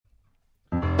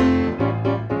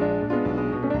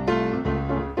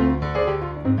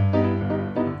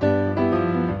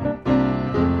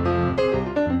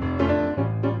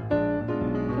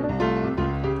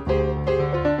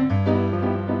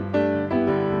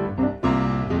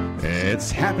It's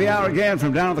happy hour again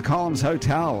from down at the Columns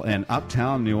Hotel in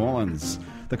Uptown New Orleans.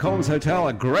 The Columns Hotel,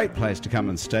 a great place to come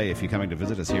and stay if you're coming to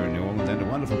visit us here in New Orleans, and a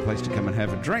wonderful place to come and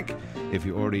have a drink if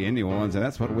you're already in New Orleans, and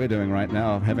that's what we're doing right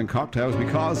now, having cocktails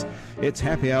because it's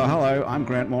happy hour. Hello, I'm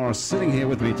Grant Morris. Sitting here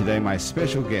with me today, my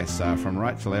special guests are from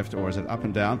right to left, or is it up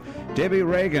and down? Debbie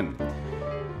Reagan,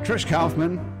 Trish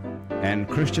Kaufman, and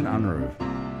Christian Unruh.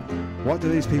 What do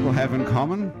these people have in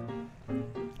common?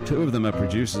 Two of them are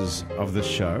producers of this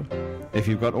show. If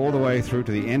you've got all the way through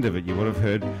to the end of it, you would have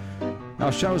heard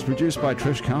our show is produced by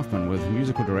Trish Kaufman with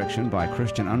musical direction by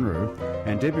Christian Unruh,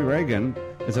 and Debbie Reagan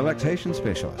is a lactation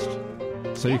specialist.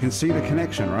 So you can see the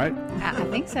connection, right? I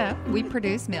think so. We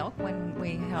produce milk when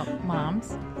we help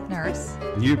moms nurse.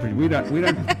 We don't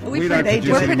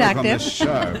produce any milk on this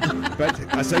show.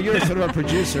 But so you're sort of a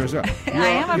producer as well. I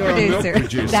am a milk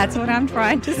producer. That's what I'm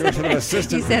trying to say. You're sort of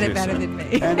assistant You said producer. it better than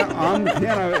me. And on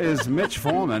piano is Mitch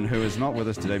Foreman, who is not with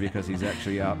us today because he's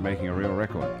actually out making a real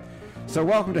record. So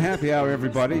welcome to Happy Hour,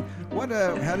 everybody.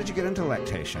 How did you get into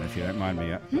lactation, if you don't mind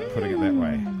me putting it that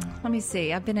way? Let me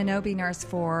see. I've been an OB nurse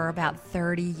for about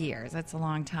 30 years. That's a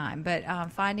long time. But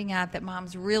finding out that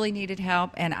moms really needed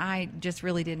help, and I just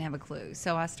really didn't have a clue.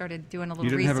 So I started doing a little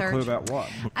research. You didn't have a clue about what?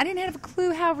 I didn't have a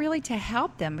clue how really to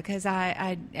help them because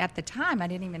I at the time, I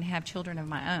didn't even have children of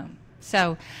my own.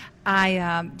 So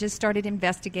I just started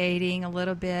investigating a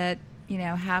little bit. You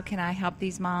know, how can I help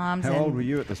these moms? How old were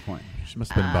you at this point? She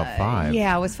must have been about 5.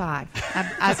 Yeah, I was 5.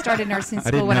 I started nursing I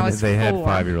school didn't when know I was that they 4.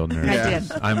 had 5-year-old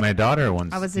nurses. I did. My daughter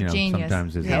once. I was a genius.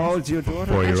 Sometimes is How old is your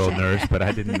daughter? 4-year-old nurse, but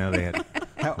I didn't know they had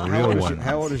real ones.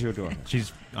 How old is your daughter?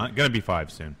 She's going to be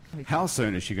 5 soon. How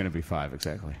soon is she going to be 5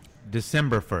 exactly?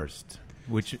 December 1st,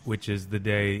 which is the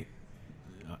day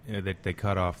that they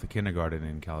cut off the kindergarten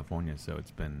in California. So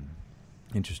it's been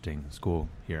interesting school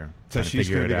here. So she's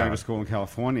going to be going to school in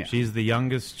California. She's the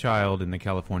youngest child in the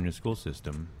California school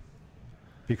system.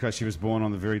 Because she was born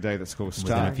on the very day that school starts.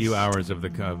 Within a few hours of the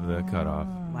cutoff.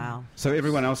 Wow. So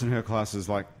everyone else in her class is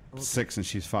like 6 and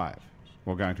she's 5.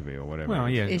 Or going to be, or whatever. Well,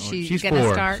 yeah. Is she she's going to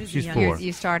 4. start? She's 4.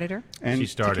 You started her? And she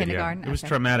started, kindergarten? Yeah. It was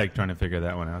traumatic trying to figure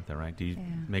that one out, though, right? Do you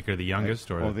make her the youngest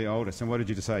or the oldest? And what did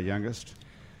you decide, youngest?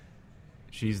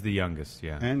 She's the youngest,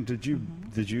 yeah. And did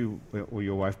you or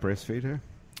your wife breastfeed her?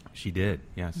 She did,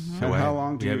 yes. Mm-hmm. So how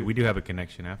long we do have a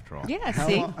connection after all. Yeah,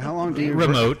 how long do you...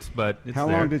 Remote, but it's How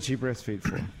there. long did she breastfeed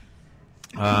for?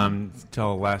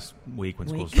 Till last week when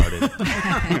school started.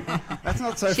 That's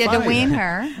not so funny. She had to wean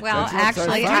her. Well, That's not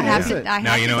so actually, funny, I have is to. it? I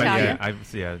Now have you to know what?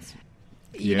 tell Yeah,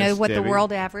 you Yes, know what Debbie? the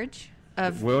world average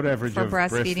of of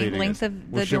breastfeeding length is.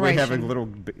 of Well, the should duration. we have a little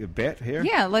bet here?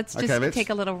 Yeah, let's just take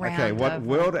a little round. Okay, what of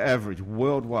world average,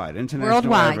 worldwide, international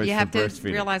worldwide? average You have for to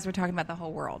breastfeeding? realize we're talking about the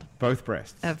whole world Both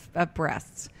breasts. of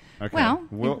breasts. Okay. Well,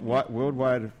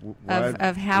 worldwide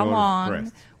of how world long?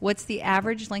 breasts. What's the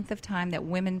average length of time that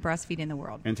women breastfeed in the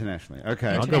world? Internationally. Okay.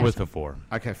 I'll go with the 4.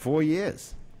 Okay, 4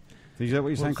 years. Is that what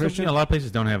you're saying, Christian? A lot of places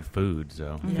don't have food,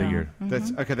 so I figure.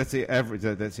 That's okay. That's the average.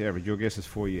 That's the average. Your guess is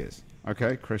 4 years.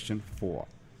 Okay, Christian, 4.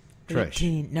 Trish.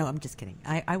 18. No, I'm just kidding.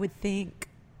 I would think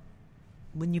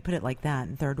when you put it like that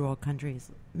in third world countries,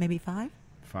 maybe 5?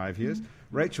 5 years.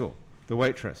 Rachel, the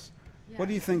waitress. What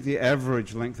do you think the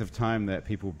average length of time that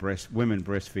women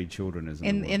breastfeed children is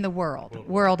In the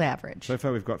world average. So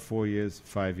far, we've got 4 years,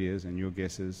 5 years, and your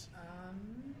guess is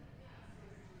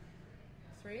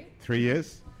 3. 3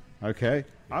 years. Okay,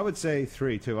 I would say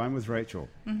 3 too. I'm with Rachel.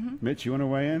 Mitch, you want to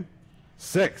weigh in?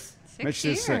 6. 6 Mitch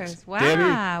years. says 6. Wow, Debbie,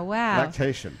 wow.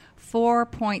 lactation.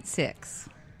 4.6.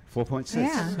 4.6.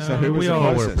 Yeah. So who was we the all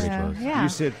were closest? pretty close. Yeah. You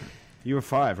said you were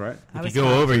 5, right? If you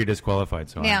go over, you're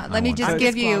disqualified. So Now, I let me won. just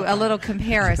give you a little That's a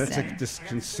comparison.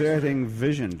 disconcerting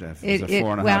vision as a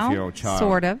 4.5-year-old child.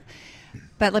 Sort of.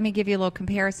 But let me give you a little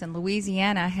comparison.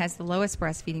 Louisiana has the lowest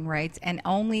breastfeeding rates, and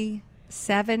only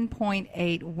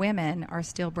 7.8 women are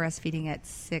still breastfeeding at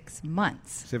 6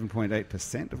 months.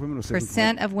 7.8% of women, or 7.8%?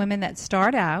 Percent of women that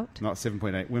start out. Not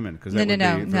 7.8 women, because No, that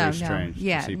no, would be no, very no, strange. to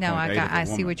Yeah, see no, 0.8 of a I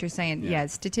see woman. what you're saying. Yeah. Yeah,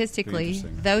 statistically,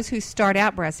 Interesting. those who start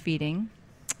out breastfeeding,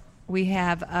 we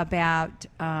have about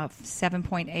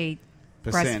 7.8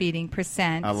 breastfeeding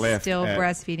percent are left still at-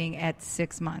 breastfeeding at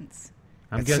 6 months.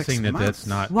 I'm At 6 guessing that months? that's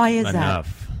not Why is that?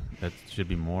 enough. That should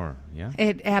be more. Yeah.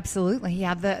 It absolutely,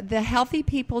 yeah. The Healthy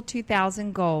People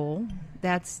 2000 goal,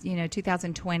 that's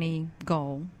 2020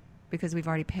 goal, because we've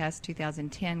already passed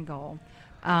 2010 goal.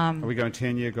 Are we going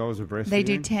 10-year goals of breastfeeding? They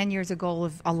do 10 years a goal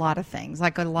of a lot of things,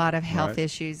 like a lot of health Right.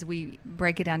 issues. We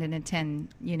break it down into 10,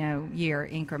 year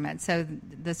increments. So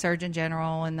the Surgeon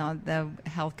General and the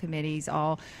health committees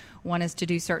all want us to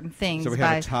do certain things. So we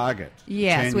have a target.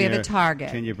 Yes, we have a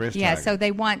target. 10-year breast yeah, target. so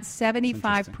they want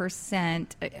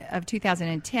 75% of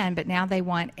 2010, but now they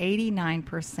want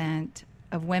 89%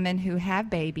 of women who have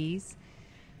babies.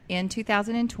 In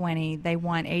 2020, they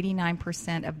want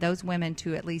 89% of those women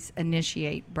to at least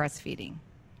initiate breastfeeding.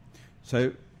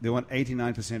 So they want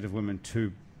 89% of women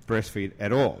to breastfeed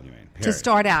at all, you mean? To Period.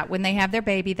 start out, when they have their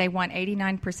baby, they want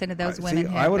 89% of those women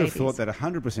who I have would babies. have thought that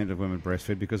 100% of women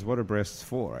breastfeed because what are breasts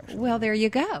for, actually? Well, there you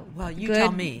go. Well, you Good-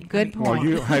 tell me. Good Well,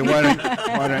 point. hey,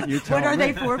 why don't you tell What are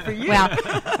me? they for you? Well,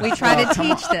 we try to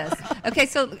teach this. Okay,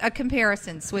 so a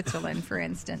comparison: Switzerland, for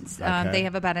instance, Okay. they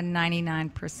have about a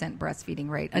 99% breastfeeding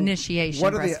rate, initiation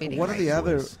What are breastfeeding what are rate. the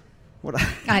other... What are,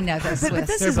 I know those But Swiss.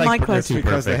 this They're is like- my they're question. too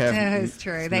because they perfect. have No, it's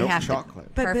true. They milk have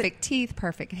chocolate. But- perfect teeth,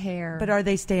 perfect hair. But are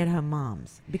they stay-at-home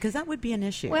moms? Because that would be an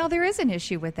issue. Well, there is an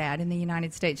issue with that in the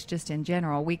United States, just in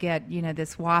general. We get,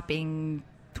 this whopping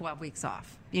 12 weeks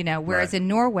off, whereas Right. in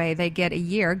Norway, they get a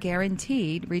year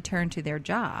guaranteed return to their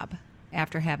job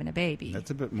after having a baby.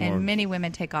 That's a bit more- And many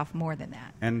women take off more than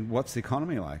that. And what's the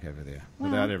economy like over there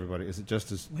Well- without everybody? Is it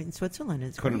just as... Wait, in Switzerland,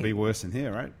 it's Couldn't great. be worse than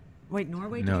here, right? Wait,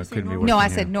 Norway? No, Did you it say couldn't be Norway? worse No, I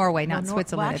than said here. Norway, not Well,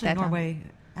 Switzerland actually, at that time. Norway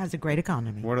has a great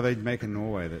economy. What do they make in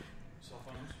Norway? That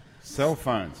Cell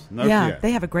phones. Nokia. Yeah,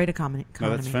 they have a great economy. No,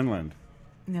 that's Finland.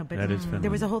 No, but That is there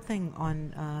was Finland. a whole thing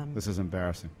on This is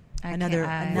embarrassing. I another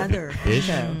can't- Fish?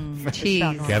 show. cheese.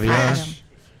 About Norway. Caviar?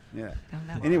 Yeah. Don't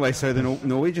know. Anyway, so the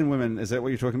Norwegian women, is that what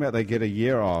you're talking about? They get a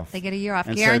year off. They get a year off,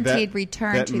 And so guaranteed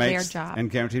return to their job. And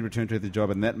guaranteed return to the job,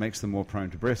 and that makes them more prone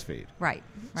to breastfeed. Right.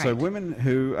 So women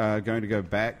who are going to go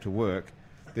back to work,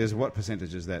 there's what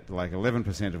percentage is that? Like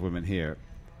 11% of women here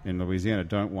in Louisiana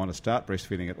don't want to start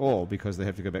breastfeeding at all because they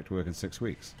have to go back to work in 6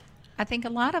 weeks. I think a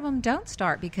lot of them don't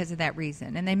start because of that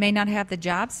reason, and they may not have the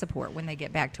job support when they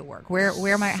get back to work. How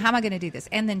am I going to do this?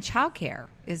 And then childcare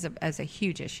is a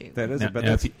huge issue. That is Now, it, but now,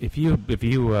 that's, if you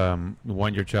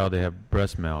want your child to have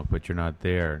breast milk, but you're not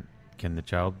there, can the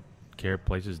child care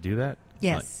places do that?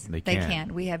 Yes, They they can.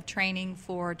 can. We have training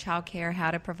for childcare, how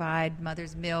to provide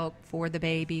mother's milk for the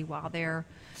baby while they're,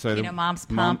 So the moms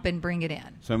mom- pump and bring it in.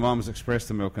 so moms express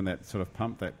the milk in that sort of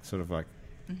pump, that sort of like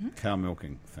Mm-hmm. cow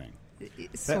milking thing.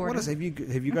 That, Sort what of. is, have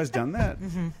you guys done that?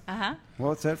 Uh-huh.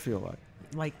 What's that feel like?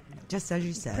 Like, just as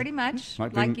you said. Pretty much,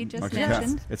 like being- you just like a cow.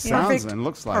 mentioned. It Yeah. sounds Perfect. and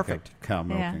looks like Perfect. a cow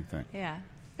milking yeah. thing. Yeah.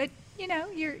 But,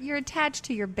 you're attached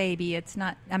to your baby. It's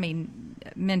not,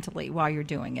 mentally while you're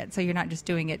doing it. So you're not just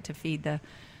doing it to feed the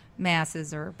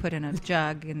masses or put in a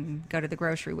jug and go to the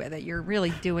grocery with it. You're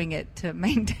really doing it to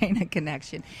maintain a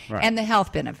connection Right. and the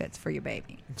health benefits for your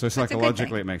baby. So That's a good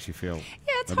psychologically, thing. it makes you feel. Yeah,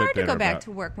 it's a bit hard to go better back about-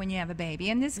 to work when you have a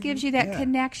baby, and this gives you that Yeah.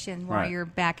 connection while Right. you're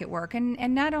back at work. And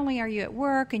not only are you at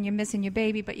work and you're missing your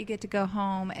baby, but you get to go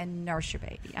home and nurse your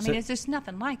baby. So- it's just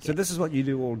nothing like So it. this is what you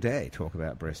do all day, talk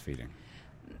about breastfeeding.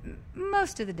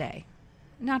 Most of the day,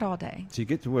 not all day. So you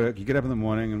get to work, you get up in the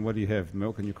morning, and what do you have?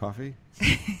 Milk in your coffee?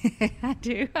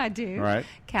 I do. Right.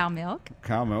 Cow milk.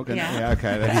 Cow milk? And, Yeah.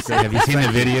 okay. That's Have you seen the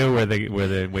video where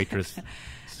the waitress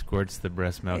squirts the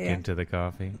breast milk Yeah. into the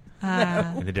coffee? Uh,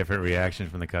 And the different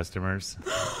reactions from the customers.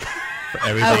 as a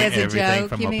Everything joke,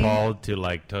 from you mean? appalled to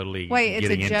like totally wait, it's a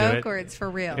getting into joke it. or it's for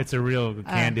real? It's a real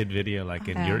candid video, like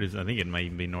in uh. yours. I think it might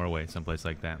even be Norway, someplace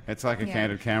like that. It's like a Yeah.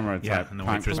 candid camera Yeah, type. and the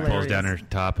punk waitress thing. pulls down her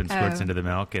top and squirts Oh, into the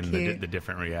milk, and cute. the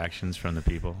different reactions from the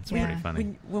people. It's Yeah. pretty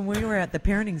funny. When we were at the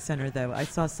parenting center, though, I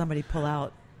saw somebody pull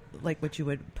out like what you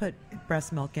would put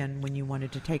breast milk in when you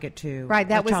wanted to take it to Right,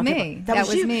 that the was child care. me. That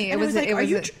was you. me. And It was- like, it are was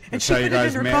you a- tr- and That's she how you put it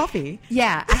guys in her met? coffee.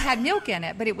 yeah, I had milk in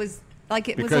it, but it was a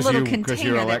Because little you're a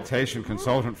container. that- lactation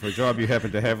consultant for a job, you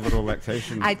happen to have little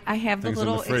lactation. I have the things in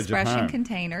little fridge at expression home.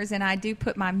 containers, and I do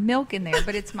put my milk in there,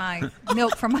 but it's my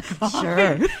milk from my coffee.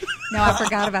 Sure. No, I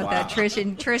forgot about that, Trish.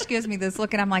 And Trish gives me this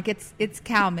look, and I'm like, it's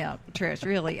cow milk, Trish.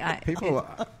 Really, I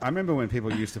remember when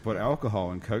people used to put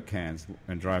alcohol in Coke cans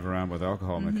and drive around with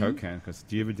alcohol in the Coke can. Because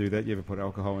do you ever do that? You ever put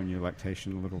alcohol in your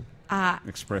lactation little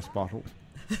express bottle?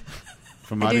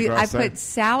 For I Mardi do. Gras I sake? put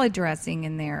salad dressing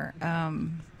in there.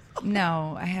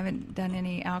 No, I haven't done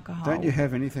any alcohol. Don't you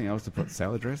have anything else to put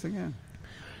salad dressing in?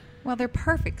 Well, they're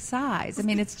perfect size. I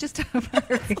mean, it's just a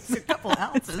perfect. A couple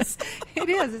ounces. It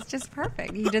is. It's just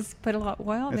perfect. You just put a lot of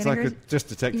oil, It's vinegar. like just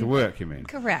to take to work. You mean?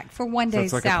 Correct for one So day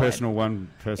it's like salad. a personal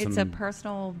one-person. It's a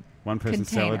personal one-person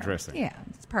container. salad dressing. Yeah,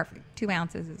 it's perfect. 2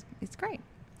 ounces is it's great.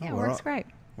 Yeah, Oh, it well, works great.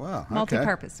 Wow. Okay.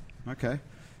 Multi-purpose. Okay.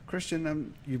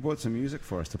 Christian, you brought some music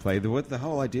for us to play. The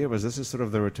whole idea was this is sort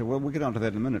of the return. Well, we'll get onto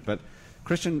that in a minute. But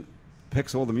Christian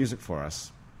picks all the music for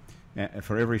us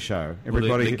for every show.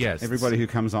 the guests. Everybody who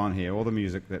comes on here, all the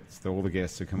music all the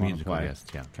guests who come Musical on and play,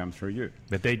 guests, yeah. come through you.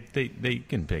 But they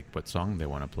can pick what song they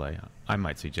want to play. I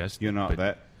might suggest. You're not but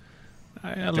that.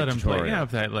 I let them play. Victoria. Yeah,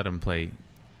 if I let them play,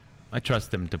 I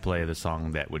trust them to play the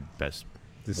song that would best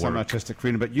There's work. some artistic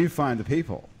freedom, but you find the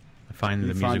people. I find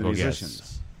You the find the musical musicians.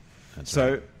 guests. That's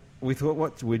So right. we thought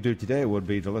what we'd do today would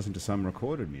be to listen to some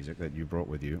recorded music that you brought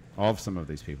with you of some of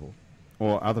these people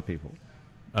or other people.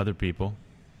 Other people.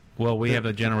 Well, we have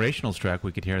a generationals track.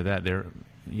 We could hear that. There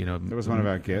was one of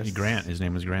our guests. Grant. His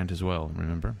name was Grant as well.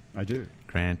 Remember? I do.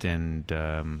 Grant and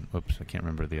oops, I can't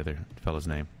remember the other fellow's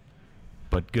name.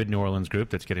 But good New Orleans group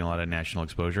that's getting a lot of national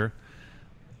exposure.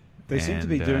 They seem to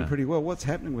be And, doing pretty well. What's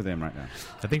happening with them right now?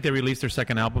 I think they released their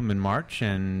second album in March,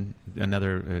 and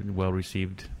another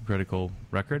well-received critical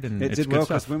record. And It it's did good well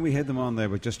stuff. because when we had them on, they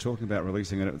were just talking about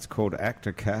releasing it. It's called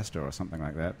Actor Caster or something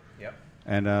like that. Yep.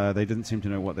 And they didn't seem to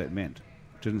know what that meant.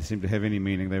 Didn't seem to have any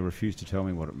meaning. They refused to tell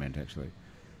me what it meant, actually.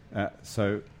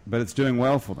 But it's doing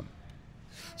well for them.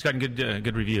 It's gotten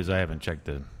good reviews. I haven't checked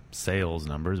the sales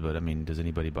numbers, but I mean, does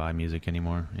anybody buy music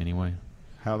anymore anyway?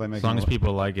 How are they As making? long as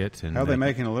people like it, and How are they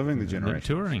making a living? The they're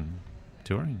generation.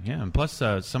 touring, yeah. And plus,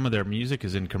 some of their music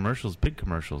is in commercials, big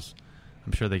commercials.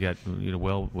 I'm sure they got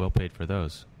well paid for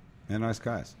those. They're nice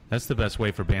guys. That's the best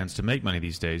way for bands to make money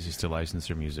these days, is to license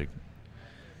their music.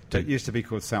 It used to be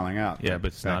called selling out. Yeah, but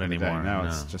it's back not in the day. anymore, Now no.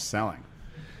 it's just selling.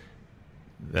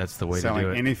 That's the way Selling to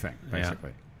do it. anything, Yeah.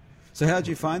 basically. So how did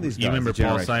you find these guys? You remember the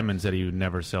Paul generation? Simon said he would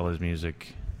never sell his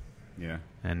music, Yeah.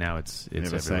 and now it's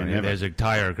Never say everywhere. never. There's a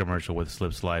tire commercial with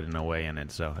Slip Slide and Away in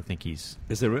it, so I think he's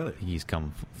Is there really?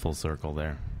 come full circle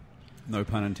there. No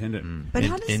pun intended. But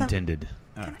how does some- intended?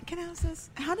 Can I ask this?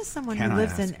 How does someone Can who I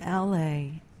lives in ask?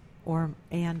 L.A. or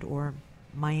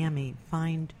Miami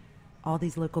find all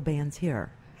these local bands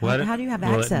here? How do you have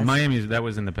access? Miami, that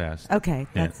was in the past. Okay,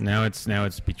 Yeah, that's, now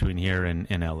it's between here and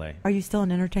L.A. are you still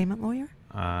an entertainment lawyer?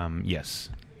 Yes.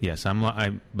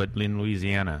 But in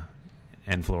Louisiana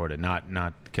and Florida,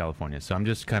 not California. So I'm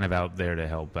just kind of out there to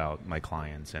help out my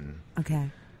clients, and Okay.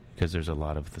 because there's a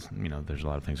lot of there's a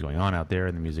lot of things going on out there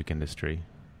in the music industry.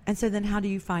 And so then how do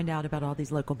you find out about all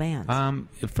these local bands?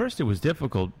 At first, it was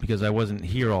difficult because I wasn't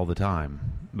here all the time,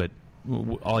 but.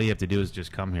 All you have to do is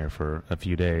just come here for a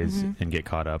few days and get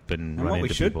caught up and And run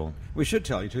what into people. we should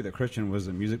tell you too that Christian was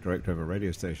the music director of a radio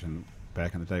station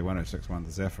back in the day, 106.1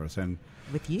 The Zephyrs, and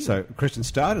With you? So Christian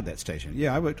started that station.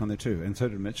 Yeah, I worked on there too, and so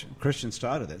did Mitch. Christian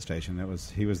started that station.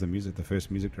 He was the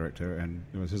first music director, and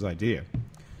it was his idea.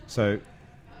 So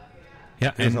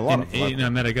Yeah, There's a lot of I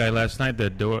met a guy last night,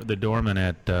 the doorman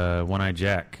at One Eye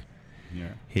Jack. yeah,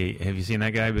 Have you seen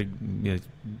that guy?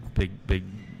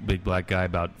 Big black guy,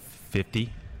 about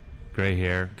 50, gray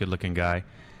hair, good-looking guy.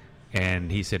 And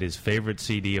he said his favorite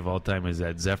CD of all time is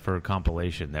that Zephyr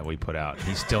compilation that we put out.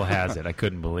 He still has it. I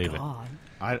couldn't believe it.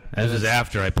 God. This is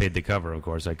after I paid the cover, of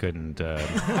course. I couldn't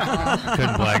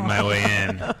black my way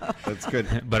in. that's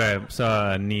good. But I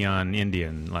saw Neon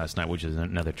Indian last night, which is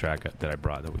another track that I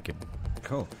brought that we could.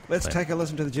 Cool. Let's take a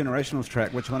listen to the Generationals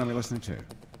track. Which one are we listening to?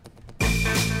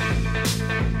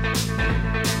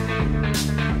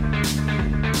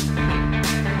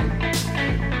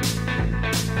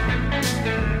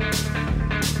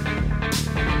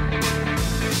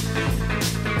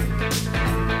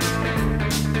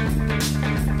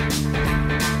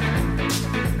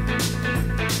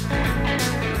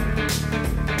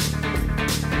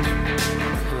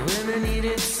 When I need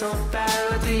it so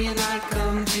bad, what do you not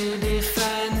come to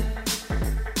defend?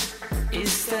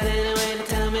 Is that any way to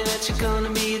tell me that you're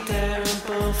gonna be a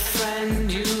terrible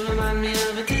friend? You remind me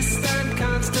of a distant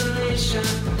constellation,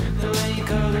 the way you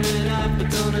cover it up but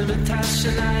don't have a touch.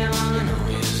 And I wanna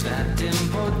know, is that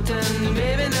important?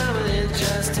 Baby, no, it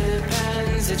just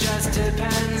depends, it just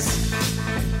depends.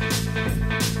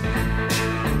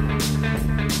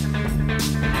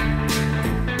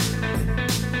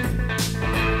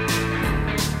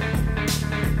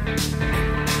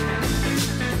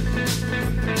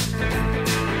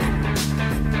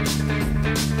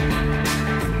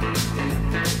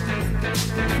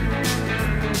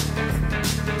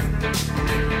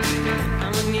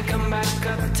 And when you come back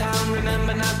uptown,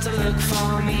 remember not to look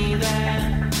for me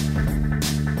there.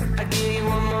 I give you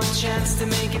one more chance to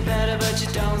make it better, but you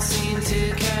don't seem to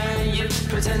care. You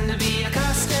pretend to be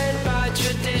accosted by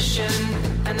tradition,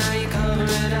 and now you cover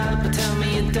it up, but tell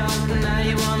me you don't. And now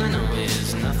you wanna know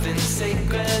is nothing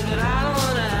sacred, but I don't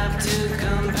wanna have to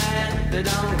compare. They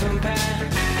don't compare.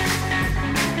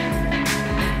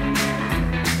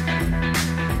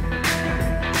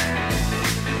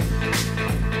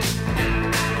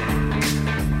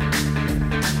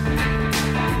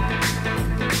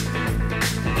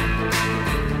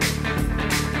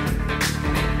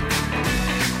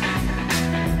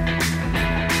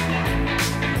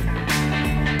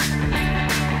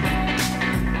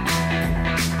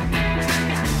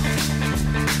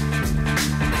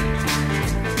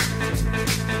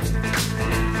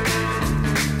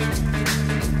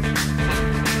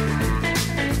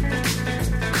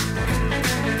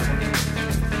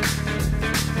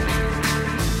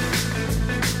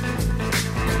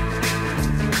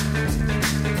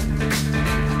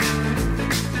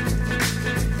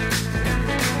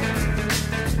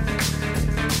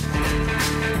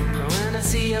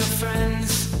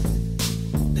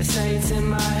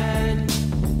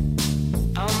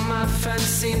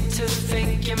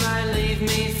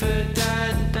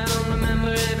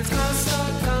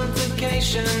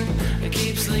 conversation. It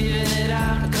keeps leaving it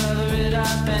out, I cover it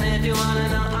up. And if you wanna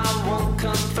know, I won't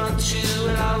confront you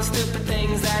with all the stupid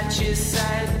things that you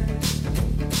said.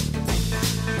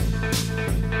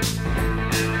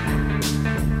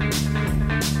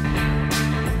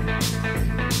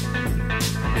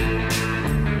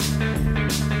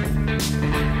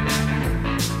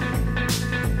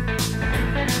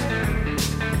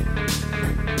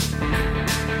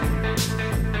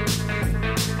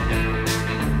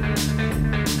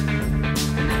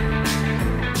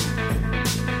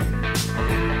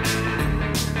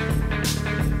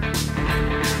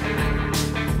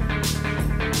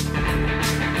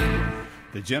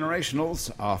 The Generationals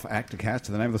off Actacast.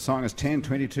 The name of the song is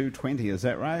 10-22-20. Is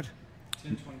that right?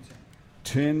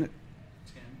 10-20-10.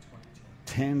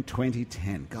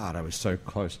 10-20-10. God, I was so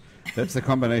close. That's the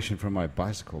combination from my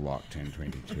bicycle lock,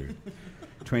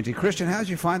 10-22-20. Christian, how did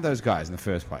you find those guys in the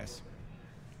first place?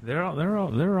 They're all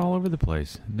over the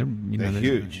place. They're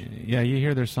huge. Yeah, you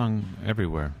hear their song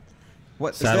everywhere.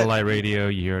 What Satellite radio,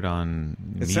 you hear it on.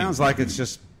 It sounds like it's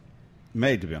just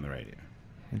made to be on the radio.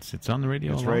 It's on the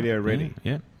radio. It's a lot. radio ready.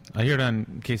 Yeah, I hear it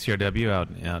on KCRW out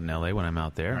in LA when I'm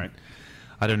out there. Right.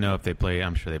 I don't know if they play.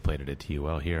 I'm sure they played it at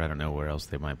TUL here. I don't know where else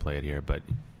they might play it here, but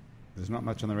There's not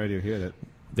much on the radio here that.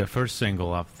 the first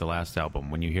single off the last album,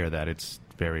 when you hear that, it's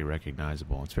very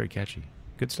recognizable. It's very catchy.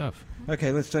 Good stuff.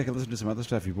 Okay, let's take a listen to some other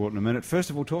stuff you brought in a minute. First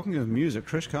of all, talking of music,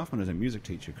 Trish Kaufman is a music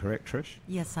teacher, correct, Trish?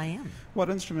 Yes, I am. What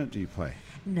instrument do you play?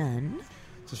 None.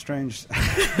 It's a strange...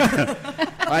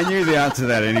 I knew the answer to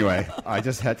that anyway. I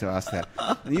just had to ask that.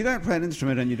 You don't play an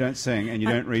instrument and you don't sing and you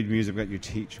don't read music, but you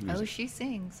teach music. Oh, she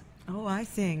sings. Oh, I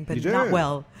sing, but You do? not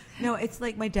well. No, it's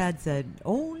like my dad said,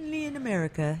 only in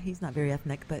America, he's not very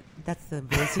ethnic, but that's the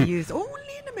voice he used. Only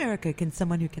in America can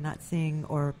someone who cannot sing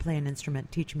or play an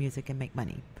instrument teach music and make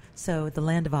money. So the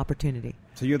land of opportunity.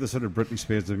 So you're the sort of Britney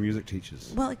Spears of music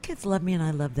teachers. Well, kids love me and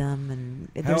I love them, and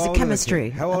How there's old a are the chemistry,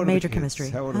 kids? How old a are the major kids? chemistry.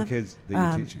 How old are the kids that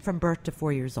you're teaching? From birth to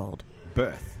 4 years old.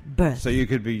 Birth. Birth. So you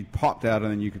could be popped out and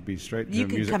then you could be straight to You the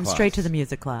can music come class. straight to the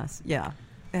music class, yeah.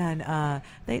 And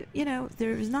they,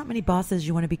 there's not many bosses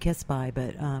you want to be kissed by,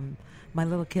 but my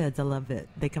little kids, I love it.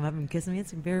 They come up and kiss me.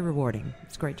 It's very rewarding.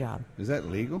 It's a great job. Is that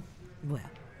legal? Well,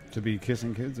 To be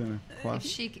kissing kids in a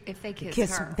class? If they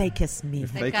kiss her. they kiss me.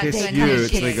 If They've they got kiss to you, it's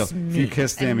initiate legal. If me. you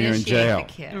kiss them, you're in Initiate jail. the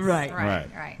kiss. Right.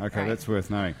 Right. Okay, that's worth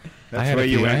knowing. That's I had where a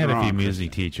you few, went I had a wrong, few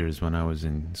music teachers when I was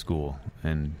in school,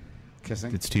 and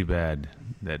Kissing? it's too bad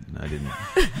that I didn't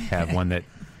have one that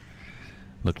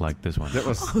looked like this one. That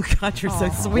was. Oh, God, you're so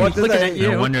sweet. What did Looking they- at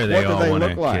you. No wonder they What did all they want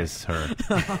look to like? kiss her.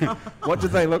 What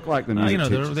did they look like, the music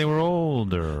teachers? They were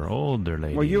older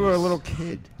ladies. Well, you were a little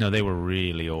kid. No, they were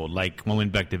really old. Like, I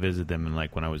went back to visit them, and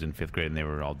like when I was in 5th grade, and they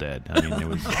were all dead. I mean, they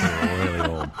were really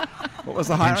old. What was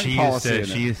the And hiring she policy? in it?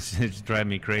 used to drive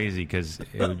me crazy because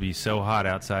it would be so hot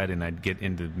outside, and I'd get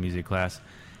into music class,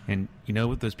 and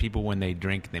with those people when they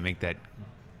drink, they make that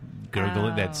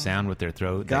gurgle, that sound with their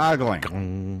throat, Gargling. that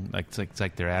gong, like it's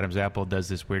like their Adam's apple does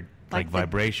this weird like the-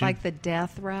 vibration. like the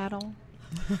death rattle.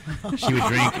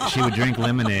 She would drink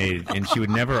lemonade, and she would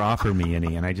never offer me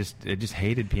any, and I just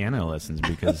hated piano lessons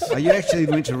because. Oh, you actually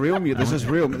went to real music. This is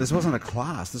real. This wasn't a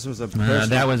class. This was a personal.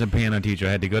 That was a piano teacher.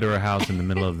 I had to go to her house in the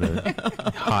middle of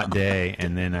the hot day,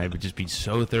 and then I would just be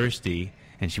so thirsty,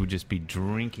 and she would just be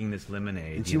drinking this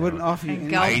lemonade. And she wouldn't offer you And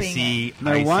any. gulping icy.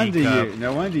 No icy wonder cup, you.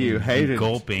 No wonder you hated.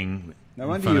 gulping. No in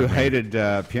wonder front you of me. hated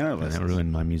piano And that lessons.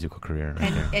 ruined my musical career.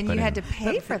 Right there. And But you had to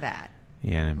anyway. pay for that.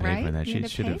 Yeah, and I paid right? for that. You She had to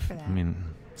should pay have. for that. I mean,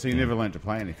 So you never learned to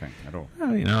play anything at all.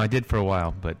 well, I did for a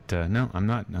while, but no, I'm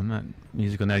not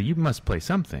musical now. You must play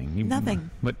something.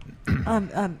 Nothing. But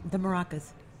The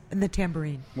maracas and the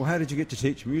tambourine. Well, how did you get to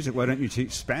teach music? Why don't you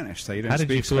teach Spanish? So you don't how did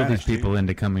speak you fool Spanish. these do you? people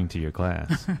into coming to your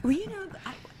class? Well,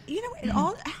 it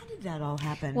all. How did that all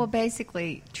happen? Well,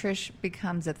 basically, Trish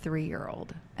becomes a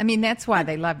 3-year-old. I mean, that's why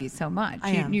they love you so much.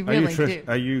 I am. You Are you really Trish-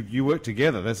 do. Are you work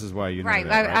together? This is why you know Right.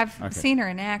 that, right? I've Okay. seen her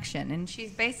in action, and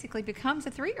she's basically becomes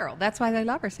a 3-year-old. That's why they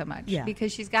love her so much. Yeah.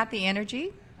 Because she's got the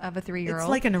energy of a 3-year-old. it's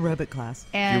like an aerobic class. Do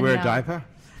and, you wear a diaper?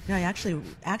 No, I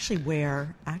actually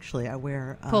wear. Actually, I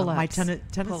wear Pull-ups. my tennis.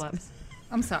 Pull-ups.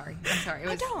 I'm sorry. It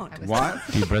was, don't. was- What?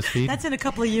 Do you breastfeed? That's in a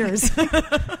couple of years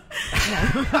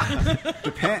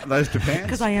Those depends.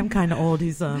 because I am kind of old.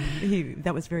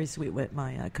 That was very sweet what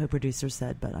my co-producer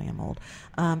said, but I am old.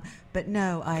 But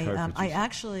no, I Co-producer.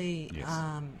 actually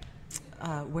Yes.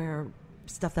 wear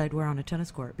stuff that I'd wear on a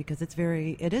tennis court because it is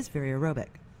very aerobic.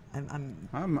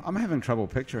 I'm having trouble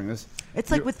picturing this.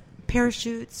 It's like with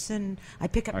parachutes, and I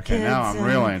pick up Okay, kids. now I'm and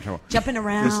really in trouble. Jumping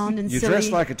around and you're silly.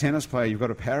 dressed like a tennis player. You've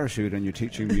got a parachute, and you're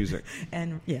teaching music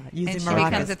and using And she maracas.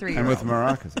 becomes a 3-year-old. and with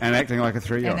maracas and acting like a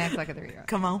 3-year-old. And acts like a 3-year-old.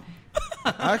 Come on.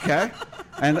 Okay,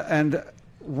 and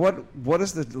what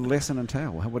does the lesson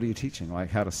entail? What are you teaching? Like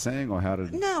how to sing or how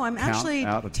to? No, I'm count actually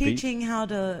out a beat? teaching how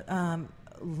to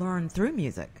learn through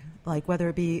music, like whether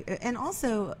it be, and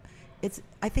also,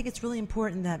 I think it's really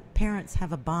important that parents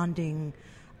have a bonding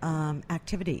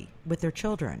activity with their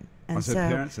children. And So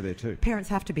parents are there too. Parents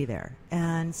have to be there,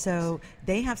 and so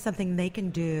they have something they can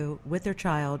do with their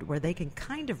child where they can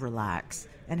kind of relax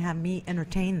and have me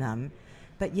entertain them,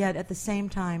 but yet at the same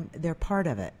time they're part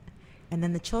of it. And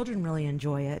then the children really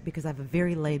enjoy it because I have a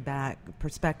very laid-back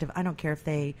perspective. I don't care if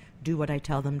they do what I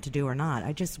tell them to do or not.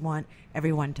 I just want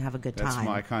everyone to have a good That's time.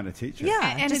 my kind of teacher.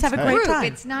 Yeah, And just it's have a a great group. time.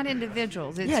 It's not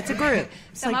individuals. It's a group.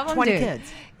 It's Some like of them 20 do.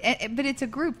 kids. But it's a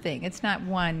group thing. It's not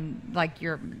one like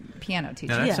your piano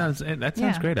teacher. Now, that Yeah. sounds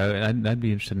Yeah. great. I'd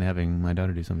be interested in having my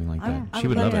daughter do something like that. I She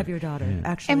would would love to it. have your daughter, Yeah.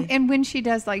 actually. And when she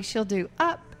does, like, she'll do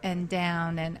up and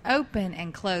down and open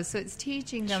and close. So it's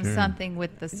teaching them Sure. something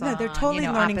with the song. No, they're totally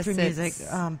learning through music,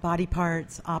 opposites. body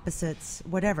parts, opposites,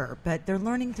 whatever. But they're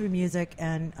learning through music,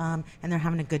 and they're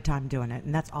having a good time doing it.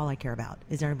 And that's all I care about,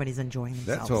 is everybody's enjoying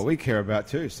themselves. That's what we care about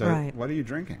too. So, Right. what are you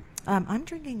drinking? I'm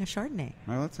drinking a Chardonnay.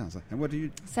 Oh, that sounds like. And what do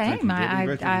you? Same. drink? I- You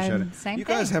both drink I- Chardonnay. same You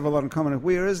guys thing. have a lot in common.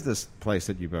 Where is this place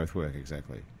that you both work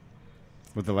exactly?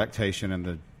 With the lactation and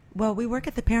the. Well, we work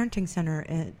at the Parenting Center.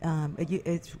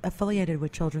 It's affiliated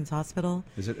with Children's Hospital.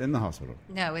 Is it in the hospital?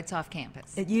 No, it's off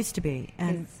campus. It used to be,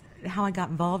 and how I got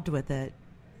involved with it.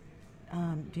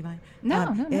 Do you mind?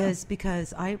 No, no. Is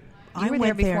because I were there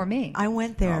went before me. I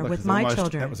went there Oh, look, with it's my almost-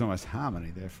 children. That was almost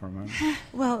harmony there for a moment.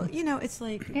 Well, it's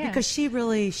like Yeah. because she's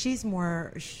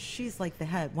like the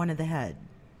head, one of the head.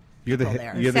 You're the People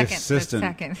there. you're the second, assistant.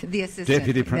 the assistant,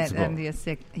 Deputy that- principal. yes,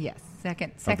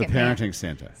 second of the man. parenting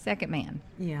center. Second man,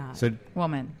 Yeah. So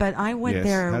woman. But I went Yes. How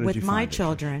there did with you my find it?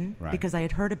 children Right. because I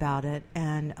had heard about it,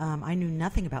 and I knew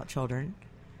nothing about children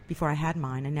before I had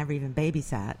mine. I never even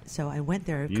babysat, so I went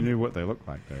there. you knew what they looked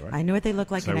like, though, right? I knew what they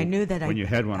looked like, So and I knew that when you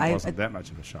had one, it I wasn't that much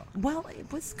of a shock. Well,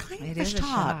 it was kind It of a is a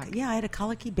shock. shock. Yeah, I had a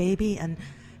colicky baby, and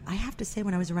I have to say,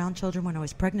 when I was around children, when I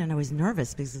was pregnant, I was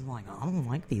nervous because I'm like, I don't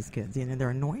like these kids. They're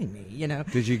annoying me.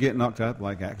 Did you get knocked up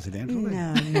like accidentally?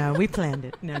 No, we planned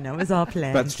it. No, it was all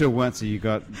planned. But still, once you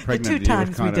got the pregnant, two you were times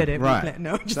we kind did of, it, right? we planned.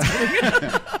 No, just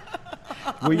kidding.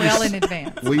 Were you Well s- in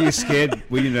advance. Were you scared?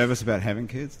 Were you nervous about having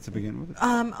kids to begin with?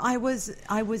 I was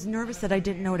nervous that I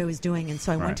didn't know what I was doing, and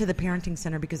so I Right. went to the parenting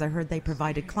center because I heard they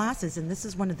provided classes, and this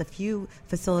is one of the few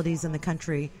facilities in the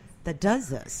country that does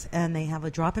this. And they have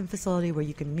a drop-in facility where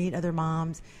you can meet other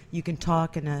moms, you can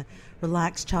talk in a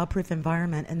relaxed, child-proof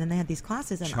environment, and then they had these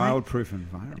classes. And Child-proof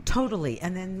environment. totally.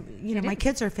 And then It my is.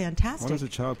 kids are fantastic. What is a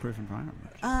child-proof environment?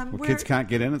 Well, where- kids can't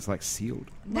get in. It's like sealed.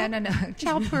 No.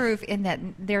 Childproof in that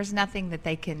there's nothing that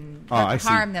they can Oh, I see.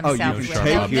 harm Oh, you themselves can with.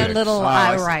 take No your- little, Oh,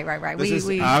 I see. right. This is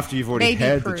after you've already baby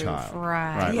had the proof. child.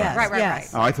 Right. Right, Yes, right.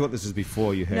 yes. Oh, I thought this was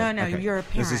before you had. No, you're a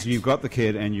This is parent. you've got the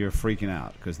kid and you're freaking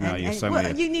out because now you're so well,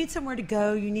 many. you need somewhere to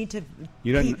go. You need to.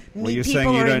 You don't. meet Well, you're people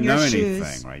saying you who are don't in your know shoes.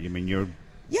 anything, right? You mean you're.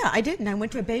 Yeah, I didn't. I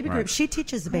went to a baby Right. group. She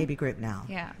teaches a baby group now.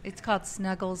 Yeah, it's called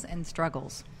Snuggles and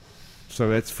Struggles. So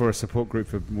that's for a support group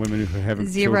for women who haven't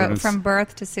Zero children. from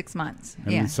birth to 6 months.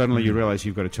 And yeah. then suddenly you realize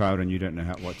you've got a child and you don't know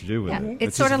what to do with Yeah. it. It's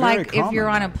which sort is of very like if you're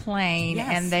on common, a plane Yes.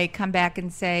 and they come back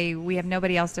and say, we have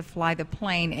nobody else to fly the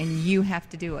plane and you have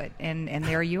to do it. And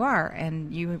there you are.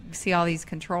 And you see all these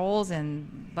controls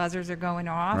and buzzers are going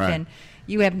off Right. and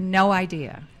you have no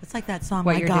idea. It's like that song,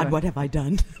 What My you're God, doing. What Have I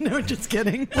Done? No, just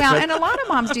kidding. Well, and a lot of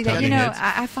moms do that. Talking You know, heads.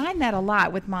 I find that a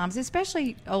lot with moms,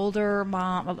 especially older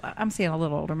mom. I'm seeing a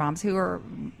little older moms who are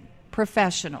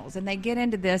professionals and they get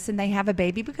into this and they have a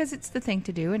baby because it's the thing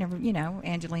to do. And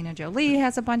Angelina Jolie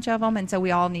has a bunch of them, and so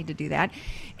we all need to do that.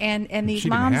 And these She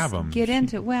didn't moms have 'em. get She-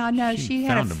 into. Well, no, she she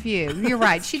had a found 'em. few. You're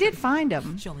right. She did find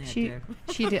them. She only had she, two.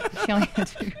 She did. She only had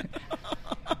two.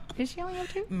 Did she only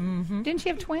have two? Mm-hmm. Didn't she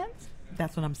have twins?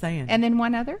 That's what I'm saying. And then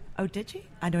one other. Oh, did she?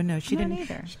 I don't know. She Not didn't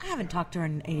either. I haven't talked to her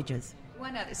in ages.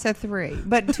 One other. So 3,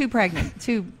 but 2 pregnant.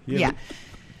 2. Yeah, Yeah.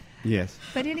 Yes.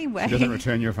 But anyway. She doesn't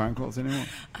return your phone calls anymore.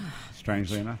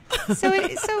 Strangely enough. So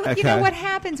Okay. what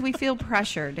happens? We feel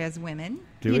pressured as women,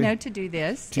 Do we? to do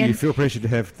this. Do you feel pressure to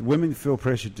have women feel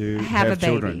pressure to have a baby?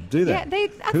 children? Do they? Yeah, I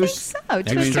think Who's- so to a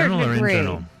External certain or degree.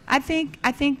 internal? I think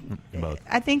Both.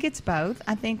 I think it's both.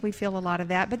 I think we feel a lot of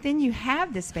that. But then you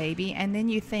have this baby, and then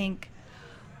you think,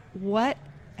 what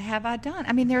have I done?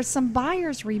 I mean, there's some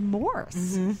buyer's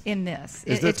remorse in this,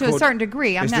 Is this to a called- certain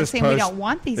degree. I'm is not this saying we post- don't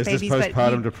want these is babies, this but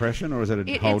postpartum depression, or is it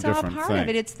a whole it's all different part thing? of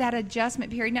it. It's that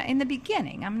adjustment period. Now, in the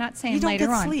beginning, I'm not saying You don't later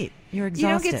get on. sleep. You're You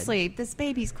don't exhausted. get sleep. This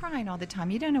baby's crying all the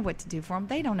time. You don't know what to do for them.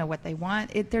 They don't know what they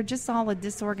want. They're just all a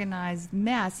disorganized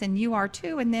mess, and you are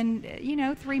too. And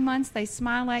then, 3 months, they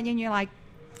smile at you, and you're like,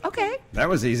 okay, That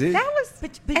was easy. that was,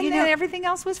 But and you then know- everything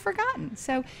else was forgotten.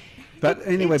 So, But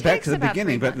anyway, it back takes to the about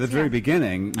beginning. 3 But at the months, very yeah.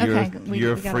 beginning, Okay,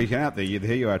 you're we gotta- freaking out there.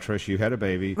 Here you are, Trish. You had a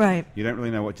baby. Right. You don't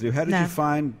really know what to do. How did No. you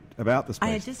find about this I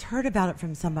place? had just heard about it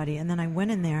from somebody, and then I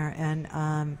went in there, and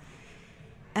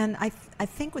I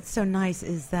think what's so nice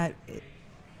is that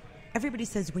everybody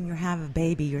says when you have a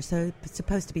baby, you're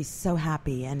supposed to be so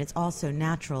happy, and it's all so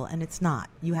natural, and it's not.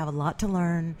 You have a lot to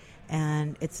learn,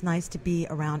 and it's nice to be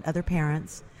around other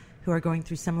parents who are going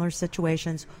through similar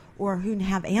situations or who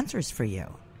have answers for you.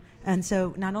 And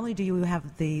so not only do you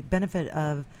have the benefit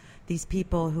of these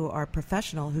people who are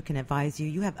professional who can advise you,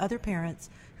 you have other parents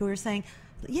who are saying,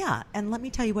 yeah, and let me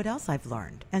tell you what else I've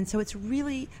learned. And so it's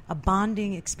really a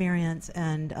bonding experience,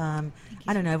 and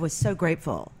I don't know, I was so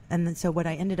grateful. And then so what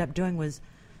I ended up doing was,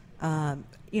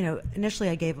 initially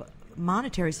I gave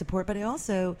monetary support, but I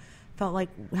also felt like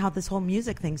how this whole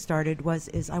music thing started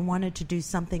is I wanted to do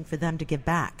something for them to give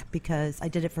back, because I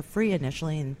did it for free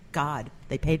initially, and God,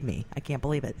 they paid me. I can't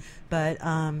believe it. But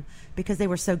because they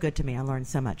were so good to me, I learned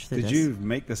so much through Did this. you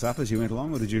make this up as you went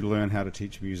along, or did you learn how to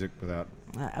teach music without?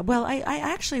 Well, I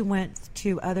actually went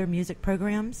to other music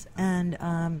programs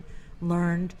and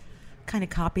learned, kind of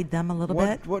copied them a little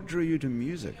bit. What drew you to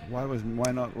music? Why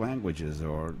not languages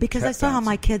or? Because I tap saw how dance?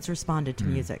 my kids responded to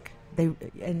music. I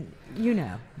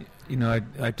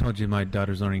told you my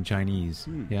daughter's learning Chinese.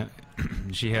 Yeah,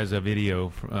 she has a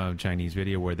video, Chinese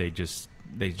video, where they just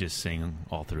sing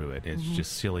all through it. It's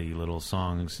just silly little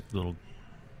songs, little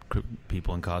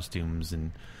people in costumes,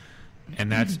 and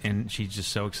that's and she's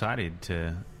just so excited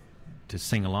to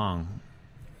sing along.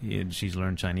 And she's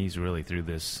learned Chinese really through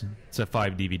this. It's a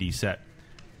 5 DVD set,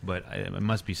 but it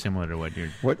must be similar to what you're.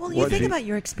 Well, you think about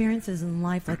your experiences in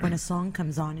life, like when a song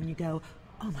comes on and you go,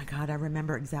 oh my God, I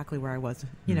remember exactly where I was.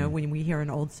 When we hear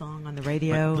an old song on the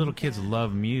radio. But little kids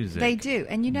love music. they do.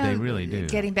 And, they really do.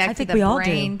 Getting I back to think the we all do.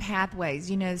 brain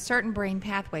pathways, certain brain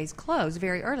pathways close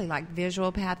very early, like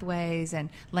visual pathways and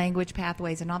language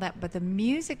pathways and all that. But the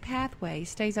music pathway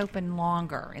stays open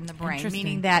longer in the brain, Interesting.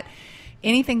 meaning that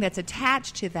anything that's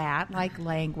attached to that, like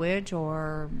language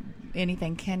or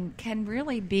anything, can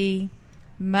really be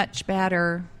much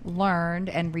better learned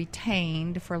and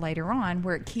retained for later on,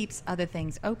 where it keeps other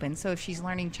things open. So if she's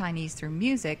learning Chinese through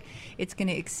music, it's going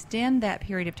to extend that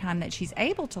period of time that she's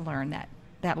able to learn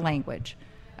that language.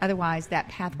 Otherwise, that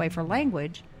pathway for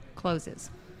language closes.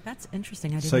 That's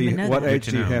interesting. I didn't So, even know what that. age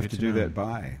Good do you to know, have good to to do know. that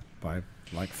by? By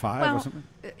like 5 or Well, something?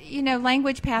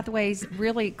 Language pathways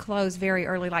really close very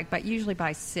early, but usually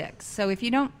by 6. So if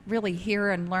you don't really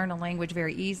hear and learn a language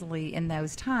very easily in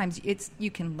those times,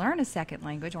 you can learn a second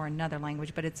language or another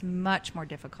language, but it's much more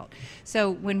difficult.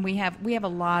 So when we have a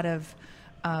lot of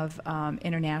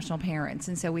international parents,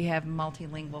 and so we have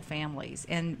multilingual families,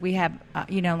 and we have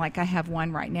like I have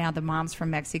one right now. The mom's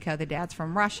from Mexico, the dad's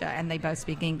from Russia, and they both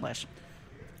speak English.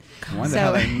 I wonder So-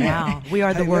 how they met. Wow, we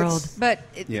are the Hey, world. let's- But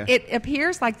Yeah. it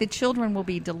appears like the children will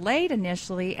be delayed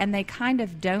initially, and they kind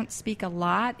of don't speak a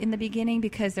lot in the beginning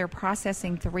because they're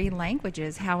processing 3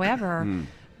 languages. However,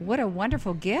 what a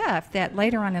wonderful gift that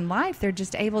later on in life they're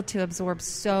just able to absorb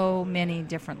so many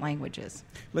different languages.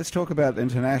 Let's talk about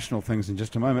international things in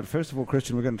just a moment. First of all,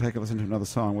 Christian, we're going to take a listen to another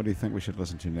song. What do you think we should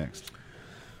listen to next?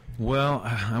 Well,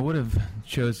 I would have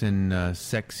chosen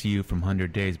 "Sex You" from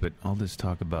 100 Days, but all this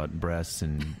talk about breasts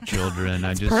and children,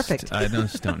 I perfect.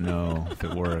 just don't know if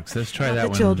it works. Let's try Not that the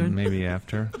one children. maybe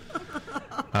after.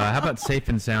 How about "Safe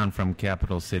and Sound" from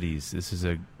Capital Cities? This is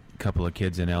a couple of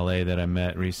kids in LA that I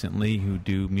met recently who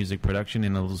do music production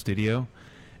in a little studio,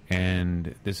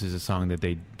 and this is a song that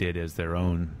they did as their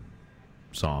own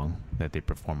song that they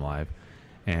perform live,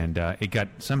 and it got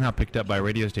somehow picked up by a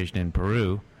radio station in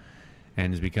Peru,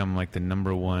 and has become like the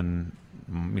number one,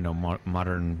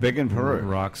 modern Big in Peru.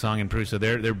 rock song in Peru. So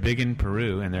they're big in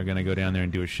Peru, and they're going to go down there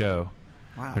and do a show.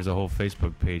 Wow. There's a whole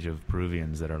Facebook page of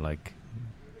Peruvians that are like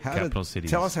Capital Cities.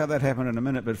 Tell us how that happened in a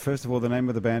minute, but first of all, the name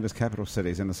of the band is Capital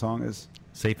Cities, and the song is?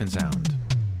 Safe and Sound.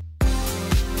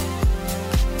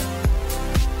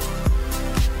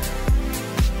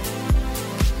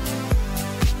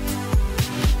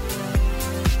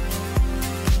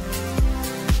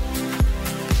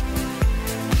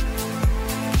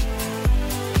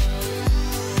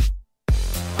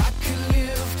 I can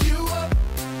lift you up.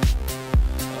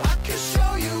 I can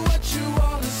show you what you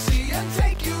wanna see and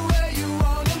take you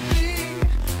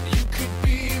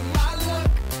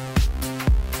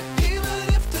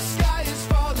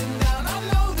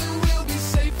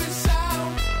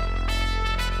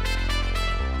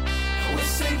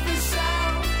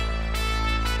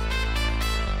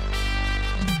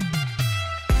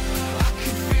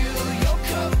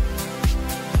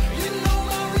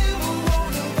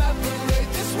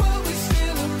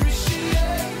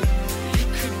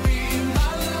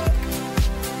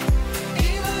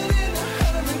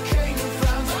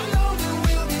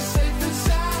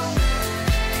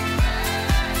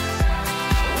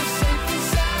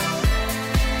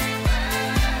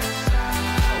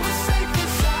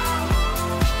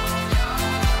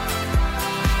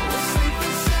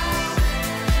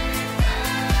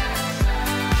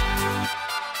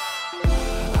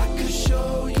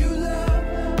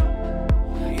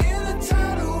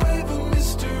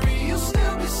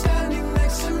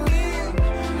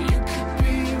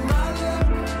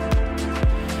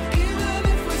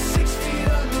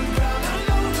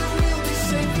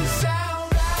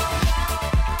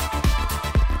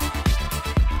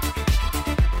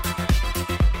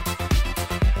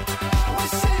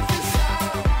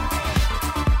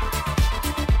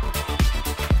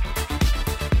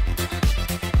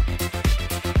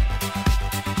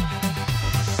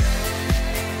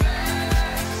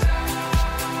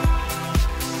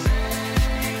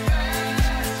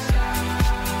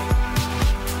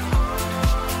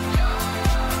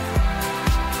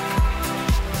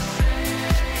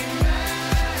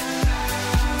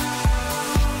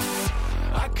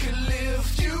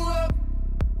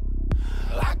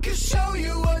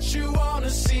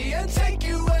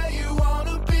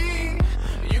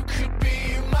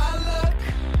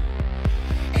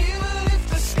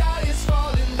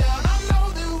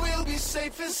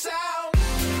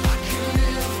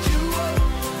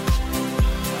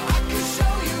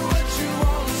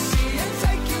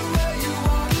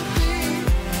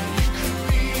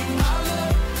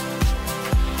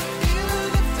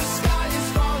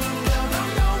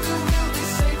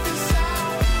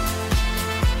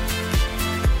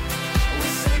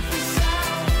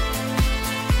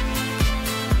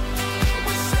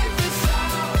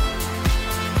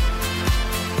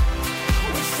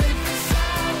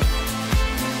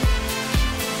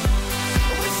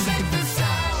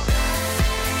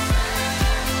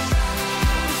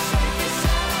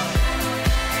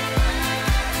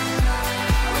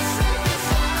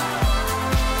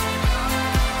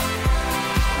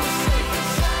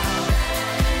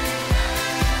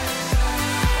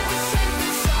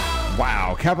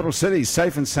Capital City,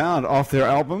 Safe and Sound, off their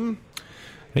album.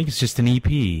 I think it's just an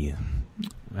EP.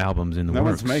 Albums in the No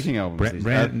works. one's making albums.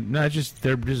 No,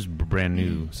 they're just brand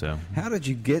new. So How did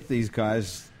you get these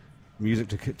guys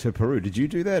music to Peru? Did you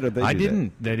do that, or they? I do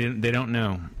didn't. They didn't. They don't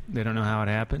know. They don't know how it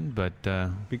happened. But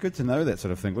It'd be good to know that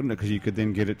sort of thing, wouldn't it? Because you could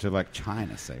then get it to like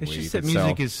China, say. it's where just you that could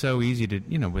music sell. is so easy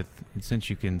to since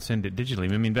you can send it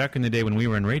digitally. I mean, back in the day when we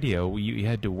were in radio, you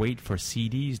had to wait for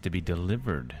CDs to be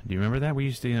delivered. Do you remember that? We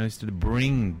used to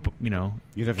bring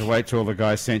You'd have to wait till the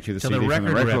guy sent you the till CD the from record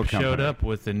the record rep company. showed up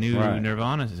with the new Right.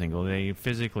 Nirvana single. They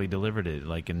physically delivered it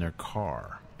like in their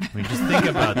car. I mean, just think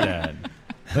about that.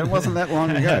 That wasn't that long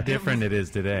How ago. different it is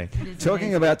today.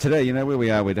 Talking about today, you know where we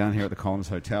are? We're down here at the Collins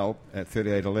Hotel at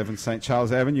 3811 St.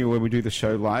 Charles Avenue, where we do the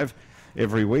show live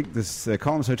every week. This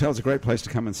Collins Hotel is a great place to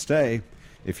come and stay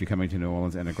if you're coming to New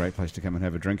Orleans, and a great place to come and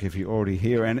have a drink if you're already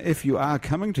here. And if you are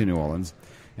coming to New Orleans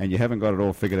and you haven't got it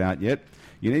all figured out yet,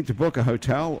 you need to book a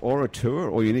hotel or a tour,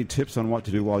 or you need tips on what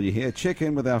to do while you're here, check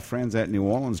in with our friends at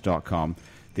neworleans.com,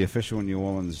 the official New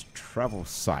Orleans travel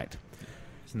site.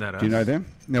 Isn't that us? Do you know them?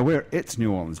 No, we're it's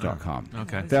neworleans.com.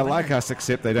 Okay. They're like us,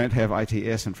 except they don't have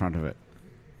ITS in front of it.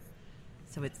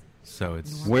 So it's. So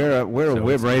it's. We're a So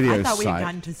web it's- radio I thought we had site.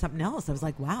 gotten to something else. I was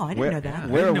like, wow, I didn't We're- know that. I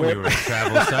we're- didn't know we're- we were a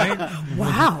travel site.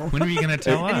 Wow. When are you going to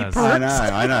tell us? I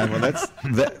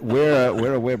know. Well,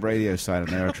 we're a web radio site, and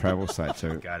they're a travel site.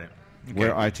 So Got it.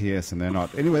 we're ITS, and they're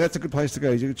not. Anyway, that's a good place to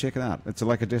go. You can check it out. It's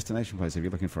like a destination place if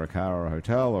you're looking for a car or a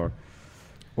hotel,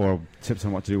 or tips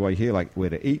on what to do while you're here, like where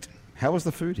to eat. How was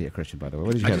the food here, Christian? By the way,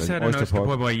 what did you I have? just had An an oyster pod?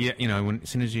 po' boy. Yeah, as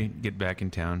soon as you get back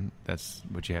in town, that's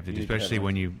what you have to do. You need to have Especially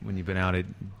one. when you've been out at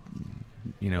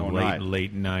All night.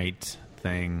 late night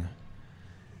thing.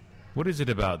 What is it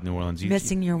about New Orleans?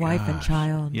 Missing your wife and Gosh.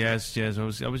 child. Yes. I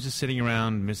was just sitting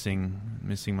around missing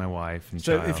my wife and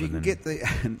So child. if you and can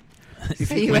then get the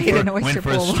So you ate an oyster went for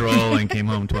a bowl. stroll and came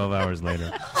home 12 hours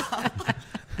later.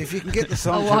 if you can get the A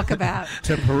song walkabout.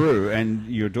 to Peru, and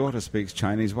your daughter speaks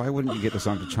Chinese, why wouldn't you get the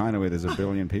song to China where there's a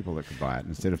billion people that could buy it,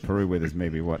 instead of Peru where there's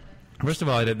maybe what? First of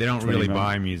all, they don't 20 really million.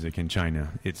 buy music in China.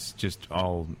 It's just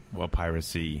all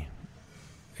piracy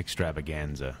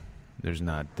extravaganza.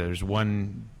 There's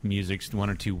one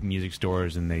or two music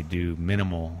stores, and they do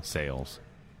minimal sales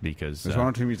because There's one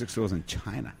or two music stores in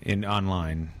China. in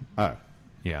online. Oh,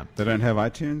 Yeah, they don't have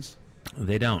iTunes?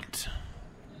 they don't.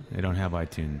 They don't have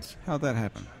iTunes. How'd that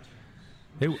happen?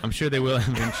 I'm sure they will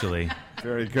eventually.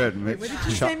 Very good. What did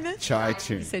you say, Mitch? Chai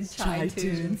tunes. Said Chai chai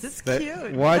tunes. tunes. It's That-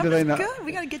 cute. why That do they was not- Good.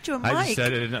 We got to get you a I mic. just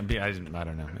said it. I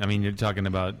don't know. I mean, you're talking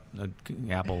about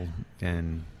Apple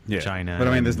and China. But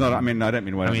I mean, there's and- not. I mean, I don't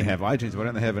mean why don't I they mean- have iTunes? Why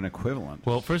don't they have an equivalent?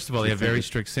 Well, first of all, You they have think very it-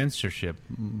 strict censorship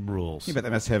rules. Yeah, but they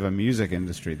must have a music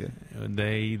industry there.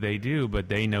 They do, but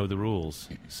they know the rules.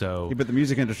 So Yeah, but the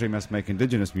music industry must make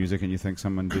indigenous music, and you think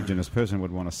some indigenous person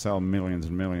would want to sell millions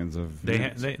and millions of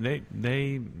units.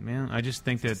 man. I just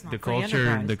think that It's not the free culture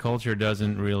enterprise.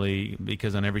 doesn't really,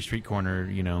 because on every street corner,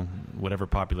 whatever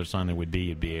popular song there would be,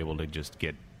 you'd be able to just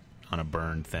get on a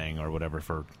burn thing or whatever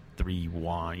for 3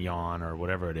 yuan or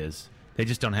whatever it is. They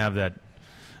just don't have that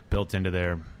built into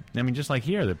their. I mean, just like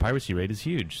here, the piracy rate is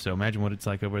huge. So imagine what it's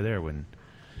like over there when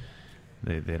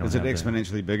they don't. Is it have that.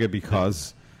 exponentially bigger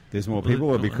because there's more people,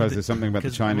 or because there's something about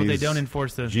the Chinese? Well, they don't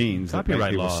enforce the genes that make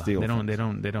copyright people law. steal They don't.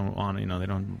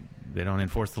 things. They don't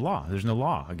enforce the law. There's no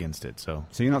law against it. So,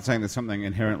 So you're not saying there's something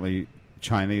inherently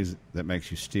Chinese that makes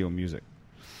you steal music?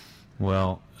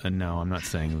 well, no, I'm not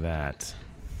saying that.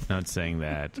 Not saying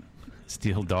that.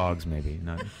 Steal dogs, maybe.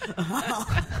 Not.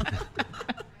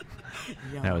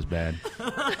 That was bad.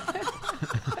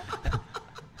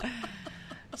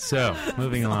 So,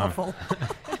 moving along. Awful.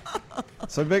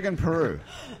 So big in Peru.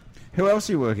 Who else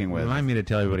are you working with? Remind me to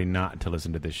tell everybody not to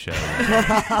listen to this show.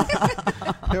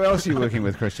 Who else are you working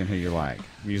with, Christian, who you like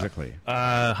musically?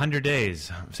 100 Days,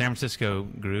 San Francisco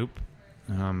group,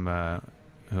 who I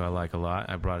like a lot.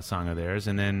 I brought a song of theirs.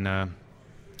 And then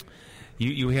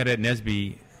you had Ed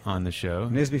Nesby on the show.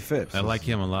 Nesby Phipps. I like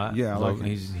him a lot. Yeah, I like him.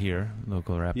 He's here,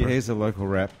 local rapper. Yeah, he's a local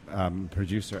rap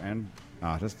producer and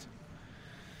artist.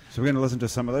 So we're going to listen to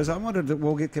some of those. I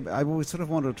always sort of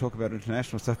wanted to talk about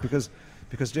international stuff because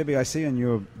Debbie, I see in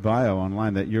your bio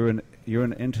online that you're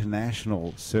an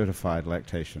international certified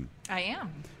lactation. I am.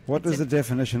 What is the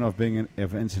definition of being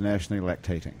of internationally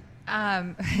lactating?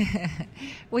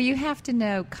 Well, you have to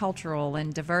know cultural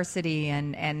and diversity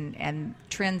and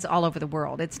trends all over the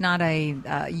world. It's not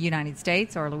a United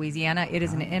States or Louisiana. It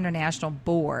is an international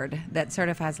board that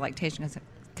certifies lactation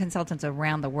consultants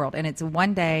around the world. And it's a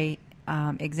one-day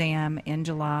exam in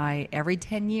July. Every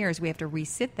 10 years, we have to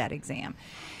resit that exam.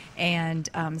 And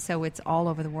so it's all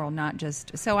over the world, not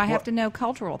just. So I have to know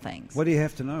cultural things. What do you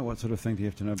have to know? What sort of thing do you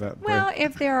have to know about Well, breast?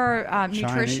 if there are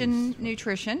Chinese.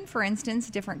 nutrition, for instance,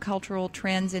 different cultural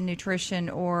trends in nutrition,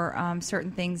 or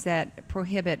certain things that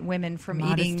prohibit women from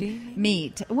Modesty? eating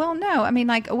meat. Well, no, I mean,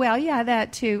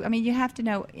 that too. I mean, you have to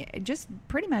know just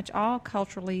pretty much all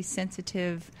culturally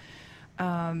sensitive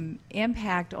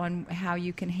impact on how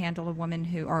you can handle a woman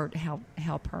or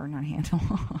help her, not handle,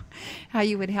 how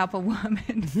you would help a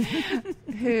woman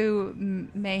who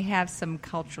may have some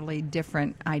culturally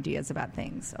different ideas about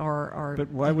things. But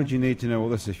why would you need to know all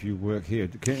this if you work here?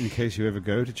 In case you ever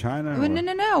go to China? Well, or-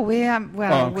 no. We have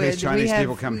in case Chinese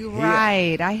people come here.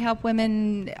 Right. I help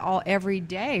women every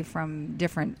day from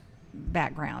different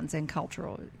backgrounds and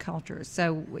cultures.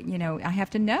 So I have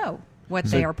to know what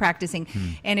they are practicing,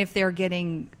 and if they're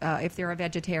if they're a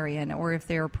vegetarian, or if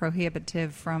they're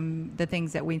prohibitive from the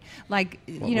things that we like.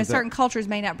 Certain cultures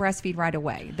may not breastfeed right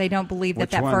away. They don't believe that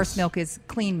first milk is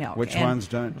clean milk. Which ones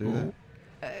don't do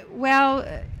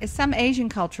that? Some Asian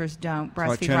cultures don't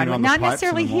Like breastfeed turning right away. on the Not pipes in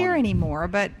necessarily the here morning. anymore,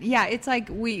 but yeah, it's like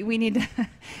we need to.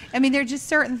 I mean, there are just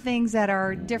certain things that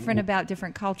are different about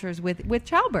different cultures with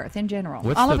childbirth in general,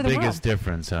 What's all the over the biggest world.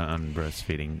 difference on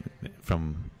breastfeeding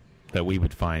that we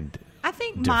would find? I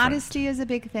think different? modesty is a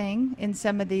big thing in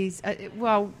some of these.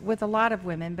 With a lot of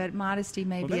women, but modesty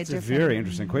may be That's a a different. very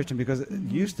interesting question, because it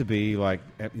used to be like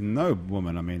no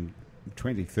woman, I mean,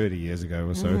 20, 30 years ago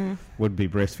or so, would be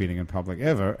breastfeeding in public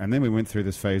ever. And then we went through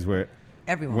this phase where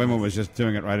Everyone women was. was just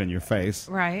doing it right in your face.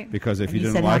 Right. Because if And you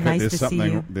you didn't said, "How like nice it, to see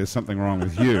you." there's something wrong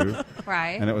with you.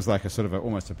 Right. And it was like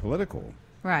almost a political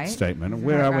Right. statement.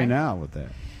 Where are we Right. now with that?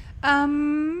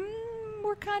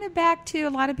 We're kind of back to, a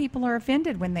lot of people are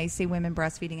offended when they see women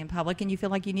breastfeeding in public, and you feel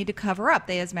like you need to cover up.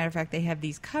 As a matter of fact, they have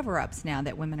these cover-ups now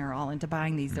that women are all into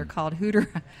buying these. They're called Hooter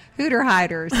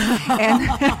hiders. And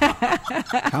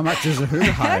How much is a Hooter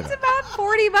hider? that's about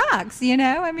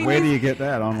 $40. I mean, Where do you get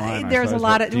that online? I There's a suppose?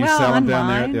 lot of Do you sell them down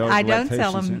there at online. the old I don't lactation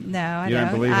sell them. center? No, I You don't.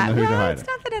 don't believe in the Hooter well, hider? it's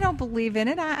not that I don't believe in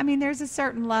it. I mean, there's a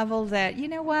certain level that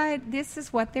this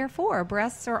is what they're for.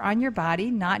 Breasts are on your body,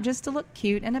 not just to look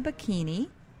cute in a bikini.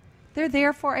 They're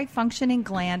there for a functioning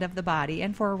gland of the body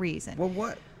and for a reason. Well,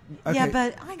 what? Yeah, Okay.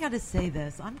 but I got to say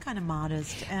this. I'm kind of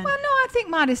modest. And, Well, no, I think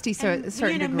modesty to and, a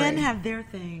certain degree. men have their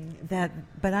thing,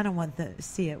 but I don't want to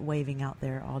see it waving out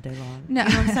there all day long. No. You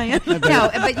know what I'm saying? No,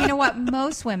 but you know what?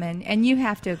 Most women, and you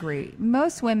have to agree,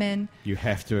 most women, You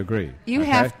have to agree. you okay?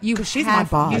 have, you 'Cause she's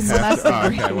have, my boss. you Have must to- oh,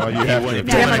 agree. okay, well, you have to. If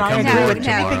No, you want to come no, to no, work no.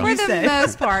 tomorrow, For You the say.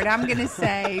 most part, I'm going to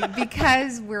say,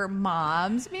 because we're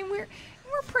moms, I mean, we're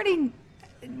pretty.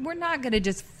 We're not going to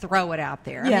just throw it out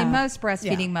there. I Yeah. mean, most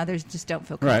breastfeeding Yeah. mothers just don't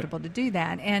feel Right. comfortable to do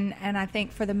that, and I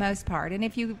think for the most part, and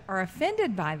if you are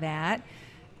offended by that,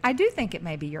 I do think it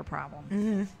may be your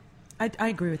problem. I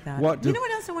agree with that. What You do- know what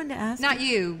else I wanted to ask? Not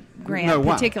you, Grant, No,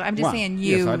 one. particular. I'm just One. saying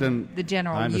you, Yes, I didn't, the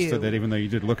general I understood you. that, even though you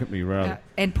did look at me rather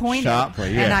And pointed.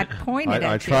 sharply. Yeah. And I pointed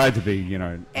I at you. tried to be,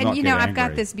 And not you know, get I've got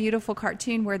angry. this beautiful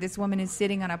cartoon where this woman is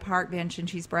sitting on a park bench and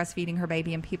she's breastfeeding her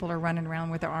baby, and people are running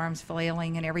around with their arms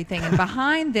flailing and everything. And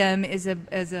behind them is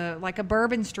a like a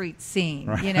Bourbon Street scene,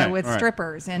 Right, with right.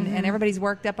 strippers, and everybody's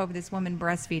worked up over this woman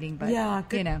breastfeeding. But Yeah,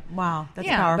 good. Wow, that's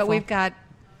yeah, powerful. but we've got.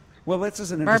 Well, that's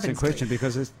just an Bourbon interesting Street. question,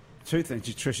 because there's two things.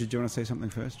 Tricia, do you want to say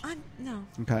something first? No.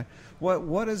 Okay.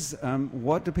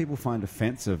 What do people find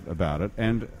offensive about it?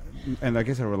 And I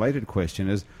guess a related question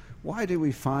is, why do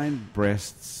we find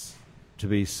breasts to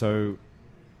be so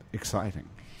exciting?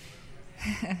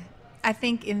 I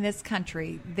think in this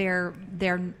country they're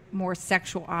more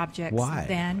sexual objects Why?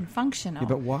 than functional. Yeah,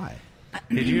 but why?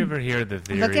 did you ever hear the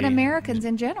theory? Look at Americans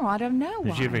in general. I don't know why.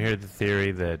 Did you ever hear the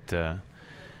theory that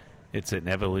it's an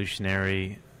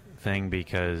evolutionary thing,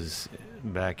 because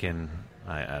back in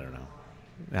I don't know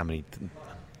how many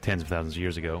tens of thousands of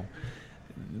years ago,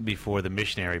 before the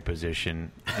missionary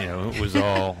position, it was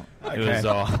all it was Okay.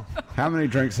 all. How many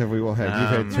drinks have we all had?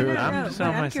 You've had two. I'm just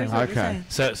on my curious side. what you're Okay.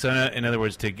 saying. So in other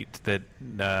words, to get that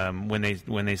when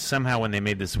they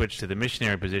made the switch to the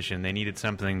missionary position, they needed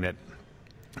something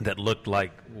that looked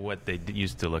like what they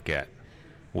used to look at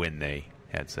when they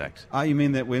had sex. Oh, you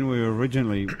mean that when we were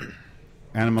originally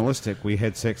animalistic, we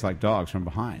had sex like dogs from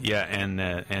behind? Yeah, and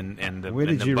the Where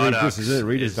and did the you read this? buttocks Is it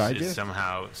Reader's is Digest?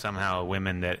 somehow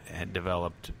women that had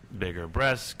developed bigger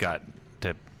breasts got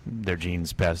their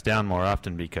genes passed down more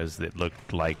often because it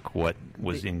looked like what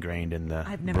was ingrained in the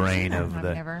I've never brain seen that. of I've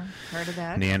the never heard of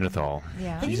that. Neanderthal.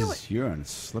 Yeah. And you know Jesus, you're on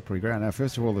slippery ground. Now,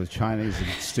 first of all, the Chinese are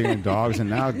stealing dogs, and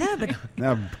now, No, but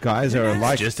now guys are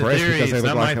like Just a breasts theory. because they It's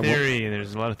look not like my a wo- theory.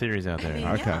 There's a lot of theories out there.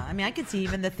 Okay. Yeah, I mean, I could see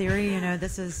even the theory,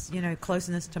 this is,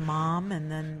 closeness to mom,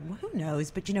 and then who knows?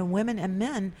 But, women and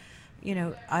men,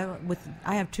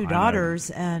 I have two I know. daughters,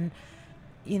 and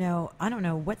I don't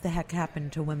know what the heck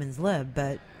happened to women's lib,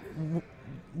 but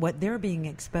what they're being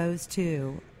exposed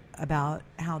to about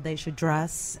how they should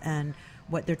dress and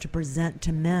what they're to present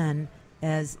to men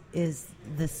is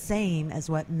the same as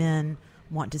what men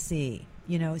want to see.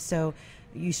 So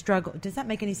you struggle. Does that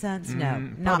make any sense? No,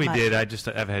 not Probably much. did.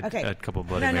 I've had a couple of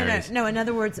Bloody Marys. No. In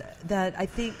other words, that I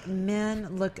think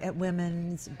men look at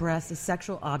women's breasts as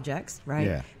sexual objects, right?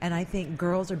 Yeah. And I think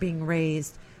girls are being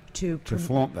raised to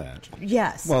flaunt that.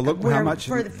 Yes. Well, look how Where much-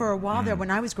 for a while there,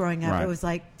 when I was growing up, Right. it was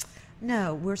like,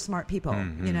 no, we're smart people.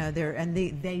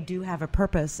 They do have a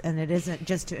purpose, and it isn't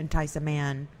just to entice a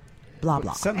man. Blah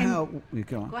blah. Somehow, you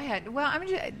go on. Go ahead. Well,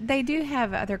 they do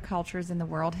have other cultures in the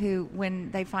world who, when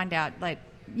they find out, like,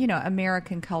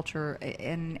 American culture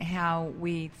and how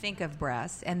we think of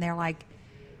breasts, and they're like,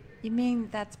 you mean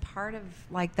that's part of,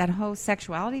 like, that whole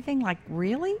sexuality thing? Like,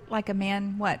 really? Like a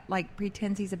man, what, like,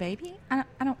 pretends he's a baby? I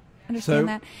don't understand So-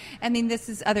 that. I mean, this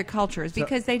is other cultures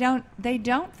because they don't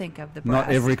think of the breast. Not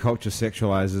every culture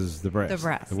sexualizes the breast. The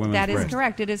breast. women's That is breast.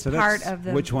 correct. It is So part that's- of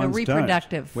the which ones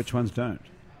reproductive. Don't? Which ones don't?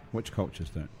 Which cultures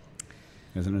don't?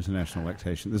 As an international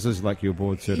lactation. This is like your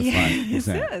board certified Yes,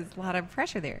 exam. it is. A lot of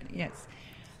pressure there. Yes.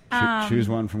 Choose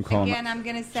one from column. Again, I'm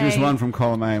going to say. Choose one from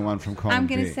column A and one from column I'm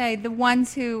B. going to say the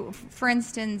ones who, for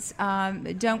instance,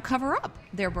 don't cover up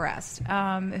their breast, who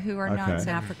are Okay. not so,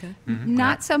 Africa.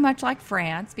 not so much like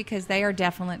France, because they are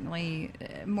definitely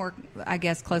more, I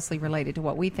guess, closely related to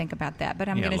what we think about that. But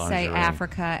I'm Yeah, going to say lingerie.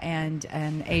 Africa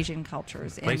and Asian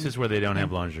cultures, Places where they don't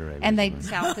have lingerie. and they basically.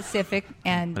 South Pacific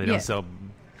and They yeah. don't sell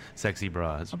sexy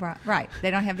bras. Right.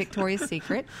 They don't have Victoria's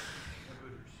Secret.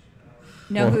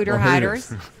 No Or- Hooter or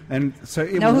hiders. And so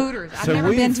No Hooters. I've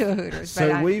never been to a Hooters, So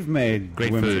but I- we've made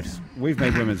Great women's, food. We've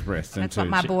made women's breasts That's into.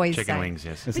 what my boys Chicken say. wings,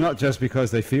 yes. It's not just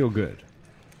because they feel good.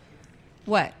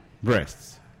 What?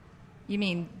 Breasts You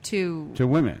mean to... to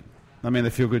women. I mean, they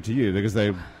feel good to you because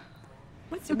they.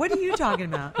 What are you talking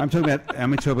about? I'm talking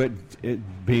about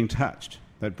it being touched.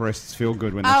 That breasts feel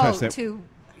good when they touch that. to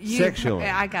you. Sexually.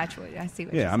 I got you. I see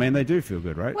what you're Yeah, I saying. mean they do feel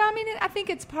good, right? Well, I mean, I think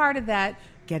it's part of that.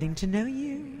 Getting to know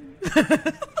you.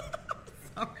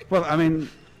 Well, I mean,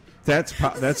 that's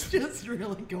Just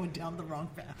really going down the wrong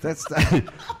path.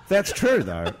 that's true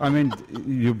though. I mean,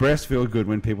 your breasts feel good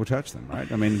when people touch them, right?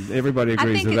 I mean, everybody I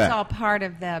agrees think with it's that. all part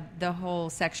of the whole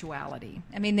sexuality.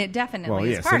 I mean, it definitely Well,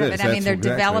 is yes, part it of is. it. I mean, That's they're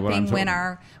exactly what I'm developing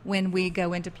talking when we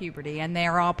go into puberty, and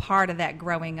they're all part of that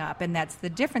growing up. And that's the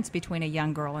difference between a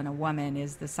young girl and a woman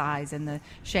is the size and the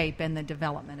shape and the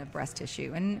development of breast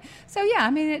tissue. And so, yeah,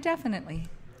 I mean, it definitely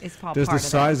is all Does part the of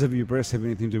size of your breast have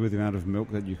anything to do with the amount of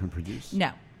milk that you can produce? it.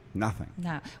 No. Nothing.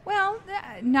 No. Well,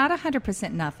 not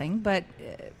 100% nothing, but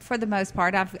for the most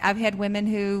part, I've had women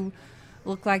who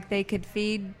look like they could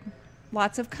feed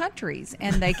lots of countries,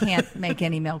 and they can't make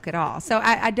any milk at all. So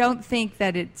I don't think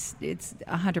that it's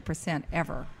 100%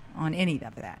 ever on any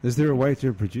of that. Is there a way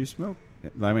to produce milk?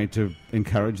 I mean, to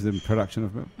encourage the production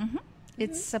of milk?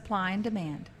 It's supply and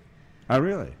demand. Oh,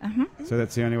 really? So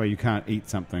that's the only way. You can't eat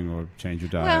something or change your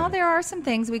diet. Well, there are some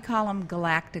things we call them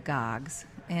galactagogues,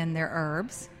 and they're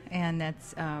herbs, and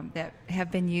that's that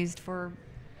have been used for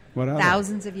What are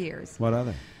thousands of years. they? What are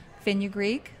they?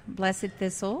 Fenugreek, blessed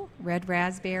thistle, red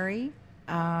raspberry,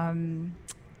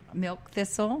 milk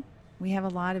thistle. We have a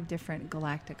lot of different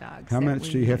galactagogues. How that much we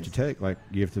do you have to use. take? Like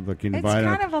you have to look in It's buy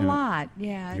kind of a lot.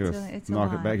 Yeah, You it's a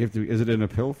knock lot. it back. You have to, is it in a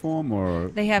pill form or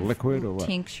They have liquid or what?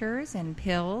 tinctures and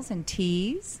pills and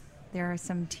teas. There are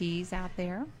some teas out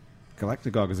there.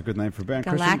 Galactagog is a good name for a band.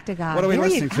 Kristen, Galactagog. what are we There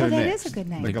you listening go. to Oh, that next? is a good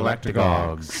name. The The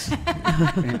Galactagogs.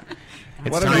 Galactagogs.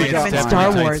 What have we got It's lined Star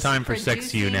up? Wars. It's time for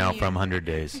Sex You now Producing from 100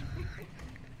 Days.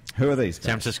 Who are these San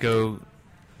guys? Francisco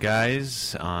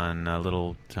guys on a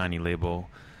little tiny label.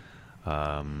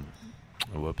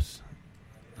 Whoops.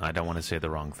 I don't want to say the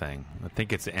wrong thing. I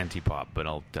think it's anti-pop, but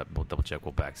we'll double check.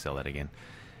 We'll back sell that again.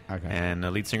 Okay. And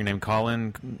a lead singer named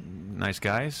Colin. Nice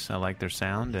guys. I like their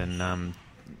sound. And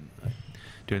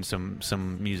doing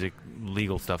some music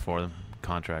legal stuff for them,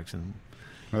 contracts and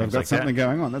Well, they've things got like something that.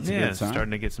 going on. That's a Yeah, good sign.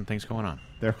 starting to get some things going on.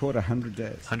 They're called 100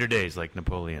 Days. 100 days, like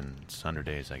Napoleon's 100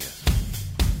 days, I guess.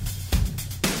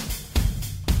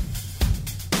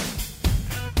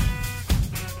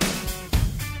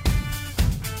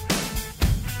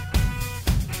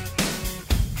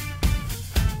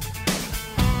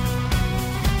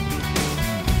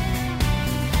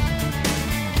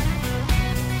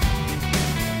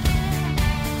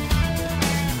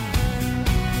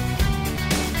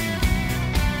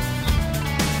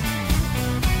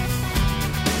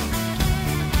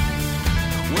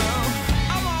 Well,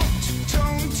 I walked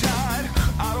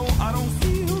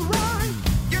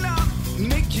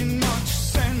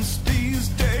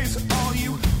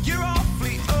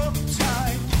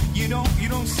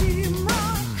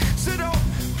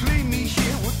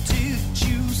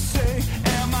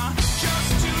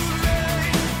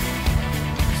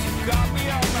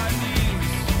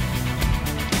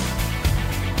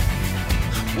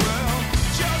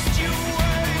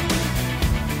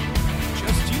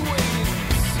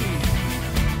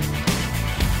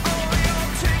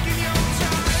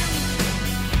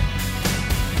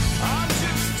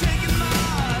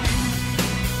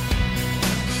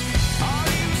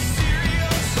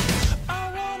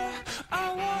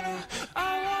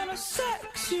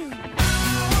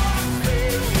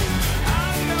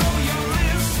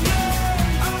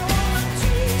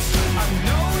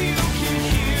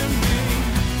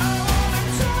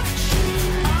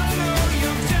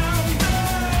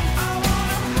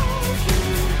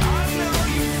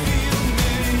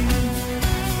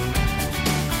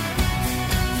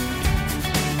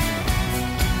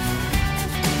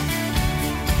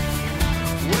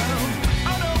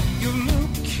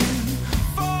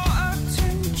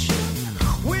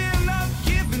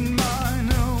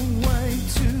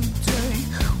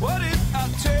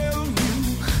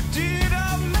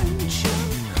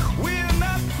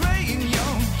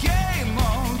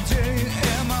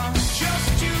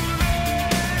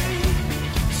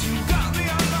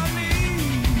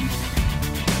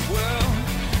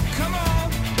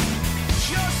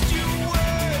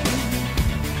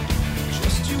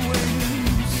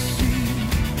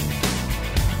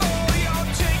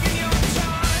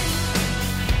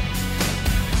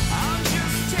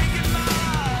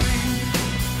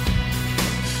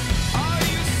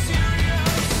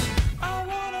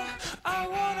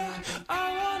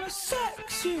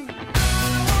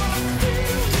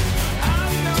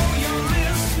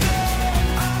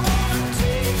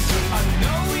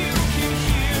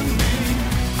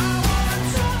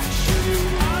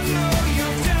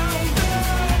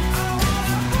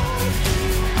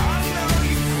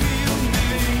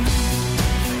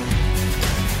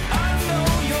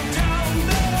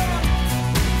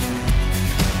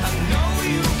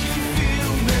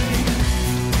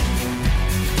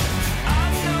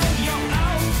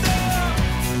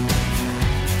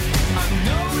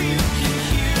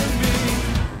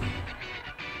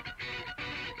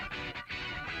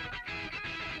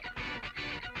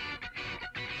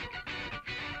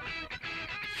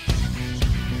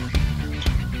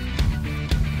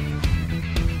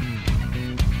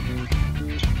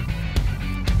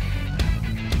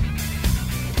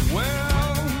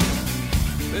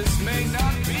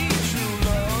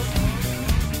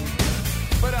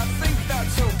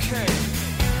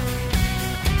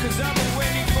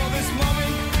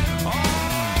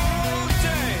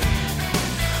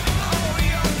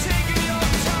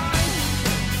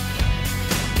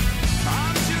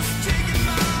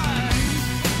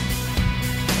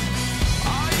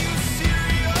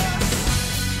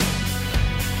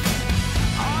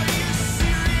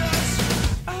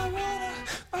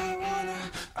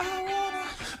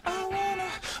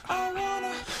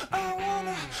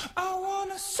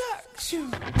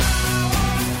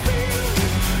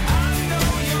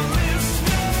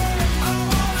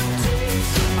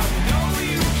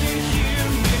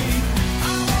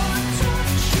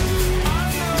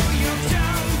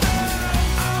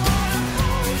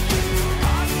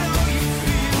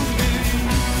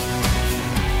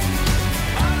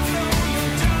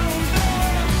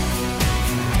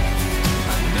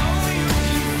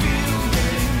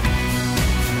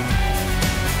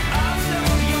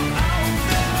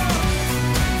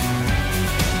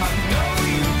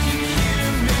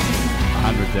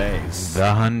The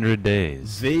 100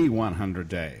 Days. The 100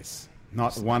 Days.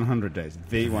 Not 100 days.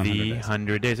 The 100 The days.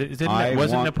 100 Days. I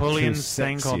Wasn't want Napoleon's to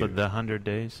thing sex called you. The 100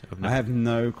 Days? Of I have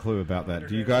no clue about that.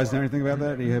 Do you guys know anything about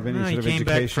that? Do you have any No, sort he of came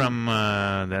education? back from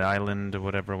that island or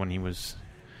whatever when he was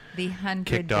The 100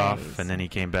 kicked days. off, and then he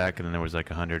came back, and then there was like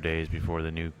 100 days before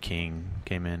the new king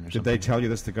came in. Or Did something. they tell you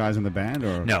this, the guys in the band?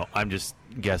 Or No, I'm just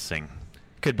guessing.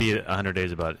 Could be 100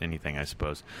 days about anything, I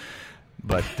suppose.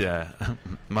 But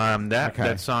Mom, that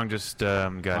Okay. song just I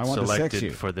got Want to Sex selected You.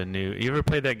 for the new. You ever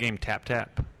played that game Tap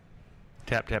Tap?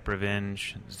 Tap Tap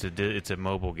Revenge. It's a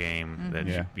mobile game that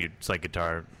Yeah. it's like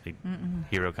Guitar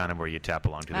Hero kind of where you tap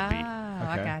along to the beat.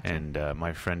 I Okay. got you. And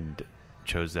my friend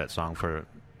chose that song for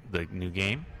the new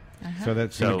game. So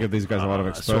that's going to give these guys a lot of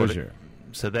exposure.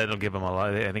 So that'll give them a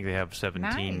lot. I think they have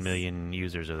 17 Nice. million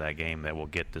users of that game that will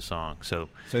get the song. So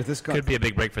So this guy, could be a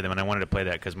big break for them. And I wanted to play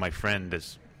that because my friend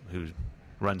who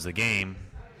runs the game,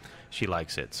 she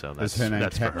likes it. So that's her name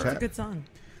that's Tap for her. Tap? It's a good song.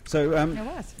 So It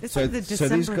was. It's so, like the so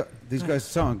December. these guys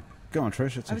song. Go on,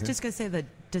 Trish. It's I was okay. just going to say the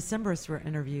Decemberists were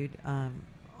interviewed on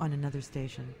another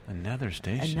station. Another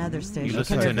station. Another station. You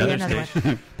listen Could to there be another another station?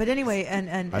 one? But anyway, and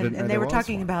I didn't know they there were was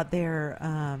talking one. about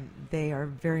they are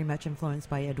very much influenced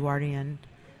by Edwardian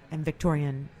and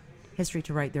Victorian history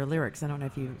to write their lyrics. I don't know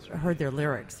if you've heard their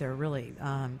lyrics. They're really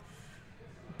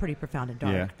pretty profound and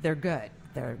dark. Yeah. They're good.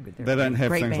 They're They don't have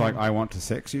great things band. like "I Want to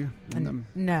Sex You" in them.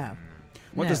 No.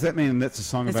 What No. does that mean? That's a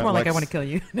song It's about. more like I want to kill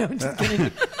you. No, I'm just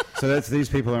kidding. So that's these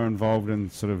people are involved in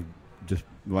sort of just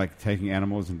like taking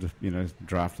animals and just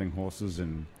drafting horses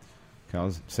and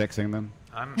cows, sexing them.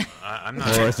 I'm Or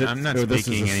not. is it- I'm not or this is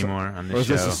speaking a so- anymore on Or this is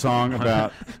show. this a song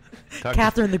about?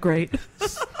 Catherine the Great.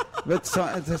 But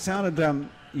it sounded.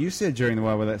 You said during the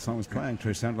while where that song was playing,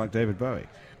 Trish, sounded like David Bowie.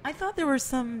 I thought there were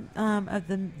some of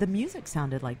the music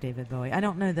sounded like David Bowie. I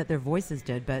don't know that their voices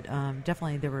did, but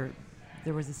definitely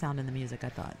there was a sound in the music I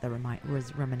thought that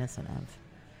was reminiscent of.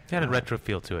 It had a retro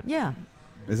feel to it. Yeah.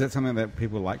 Is that something that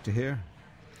people like to hear?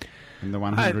 In the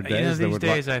 100 days, they these would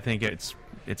days, I think it's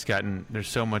gotten. There's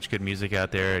so much good music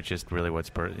out there. It's just really what's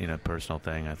personal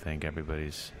thing. I think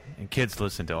everybody's and kids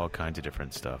listen to all kinds of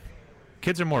different stuff.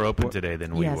 Kids are more open today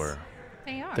than we Yes. were.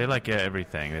 They are. They like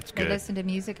everything. That's They good. listen to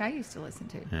music I used to listen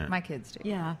to. Yeah. My kids do.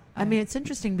 Yeah. I mean, it's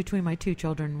interesting between my two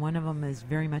children. One of them is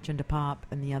very much into pop,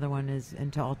 and the other one is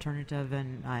into alternative.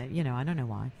 And I don't know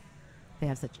why they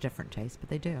have such different tastes, but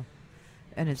they do.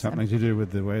 And it's something to do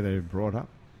with the way they were brought up.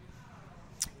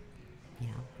 yeah,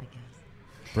 I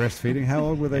guess. Breastfeeding. How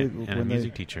old were they and a when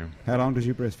music teacher. How long did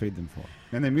you breastfeed them for?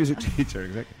 And their music teacher,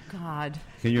 exactly. God.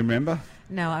 Can you remember?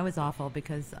 No, I was awful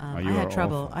because I you had were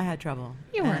trouble. awful. I had trouble.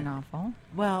 You And- weren't awful.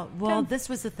 Well, Don't- this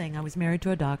was the thing. I was married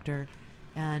to a doctor,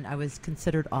 and I was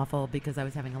considered awful because I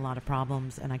was having a lot of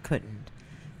problems, and I couldn't.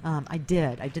 I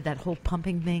did that whole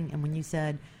pumping thing, and when you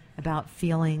said about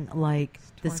feeling like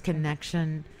this Torture.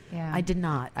 connection, Yeah. I did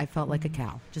not. I felt like a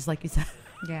cow, just like you said.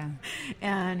 Yeah.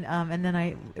 And then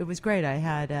it was great. I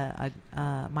had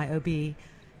my OB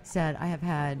said I have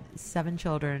had 7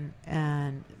 children,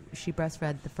 and she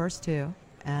breastfed the first 2,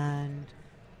 and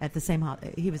at the same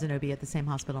he was an OB at the same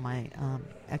hospital my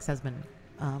ex-husband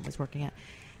was working at,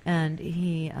 and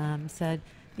he said,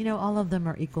 all of them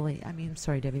are equally. I mean, I'm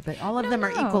sorry, Debbie, but all of them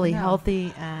are equally no.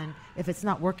 healthy, and if it's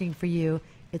not working for you,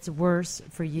 it's worse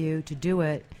for you to do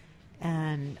it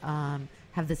and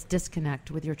have this disconnect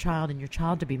with your child and your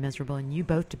child to be miserable and you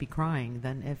both to be crying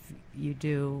than if you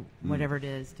do whatever it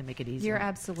is to make it easier. You're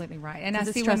absolutely right. And I 'Cause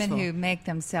it's see women stressful. who make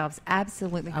themselves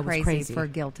absolutely I was crazy, crazy. for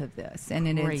guilt of this. And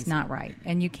it's Crazy. not right.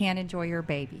 And you can't enjoy your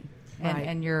baby. Right.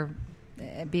 And you're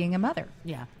being a mother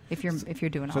Yeah. if you're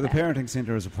doing all So the that. parenting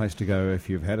center is a place to go if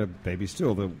you've had a baby.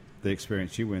 Still, the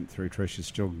experience you went through, Trish, is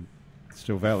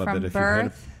still valid. From that if you've had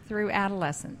birth through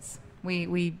adolescence. We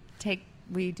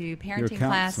do parenting counselor. You're a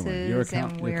classes, and you're we're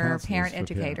counselors parent for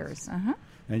educators. parents.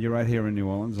 And you're right here in New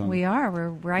Orleans. We are. We're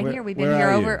right Where- here. We've where been here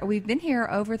are you? We've been here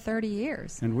over 30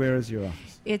 years. And where is your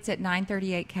office? It's at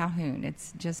 938 Calhoun.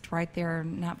 It's just right there,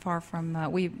 not far from.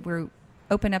 We're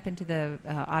open up into the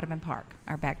Ottoman Park,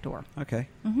 our back door. Okay.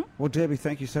 Well, Debbie,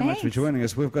 thank you so much for Thanks. joining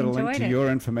us. We've got a link Enjoyed to it. your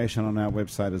information on our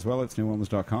website as well. It's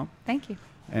neworleans.com. Thank you.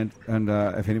 And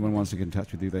if anyone wants to get in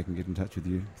touch with you, they can get in touch with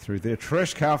you through there.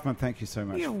 Trish Kaufman, thank you so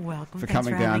much You're welcome. for Thanks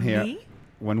coming for down having here me.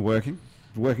 when working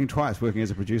twice, working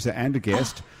as a producer and a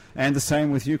guest. And the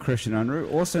same with you, Christian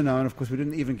Unruh, also known, of course, we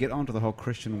didn't even get onto the whole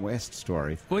Christian West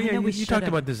story. Well, I yeah, know we you talked should've.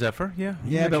 about the Zephyr, yeah.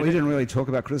 Yeah, but we mentioned it. didn't really talk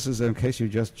about criticism. In case you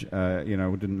just,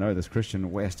 didn't know this, Christian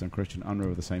West and Christian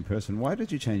Unruh are the same person. Why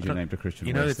did you change your name to Christian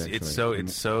You know, West? it's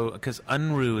so because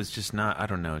Unruh is just not. I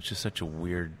don't know. It's just such a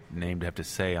weird name to have to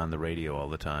say on the radio all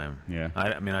the time. Yeah.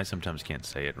 I mean, I sometimes can't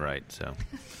say it right. So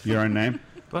Your own name?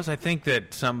 Plus, I think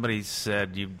that somebody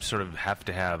said you sort of have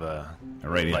to have a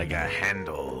radio, like a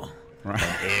handle, right?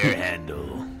 An air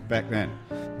handle. Back then.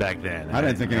 I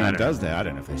don't think anyone does that. I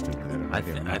don't know if they still do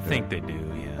that. I think they do.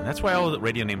 Yeah, that's why all the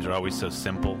radio names are always so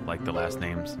simple. Like the last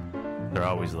names, they're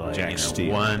always like Jack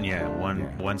Steele.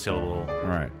 one syllable.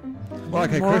 Right. Well,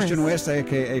 okay, Morris. Christian West,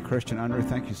 a.k.a. Christian Unruh,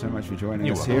 thank you so much for joining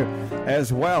You're us welcome. here.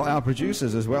 As well, our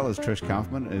producers, as well as Trish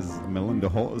Kaufman, is Melinda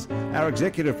Hawes. Our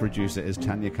executive producer is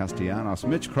Tanya Castellanos.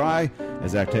 Mitch Cry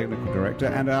is our technical director,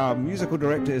 and our musical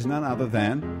director is none other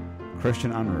than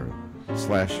Christian Unruh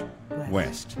 /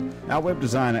 West. Our web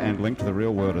designer and link to the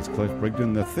real world is Cliff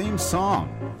Brigden. The theme song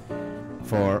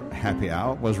for Happy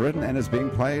Hour was written and is being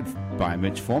played by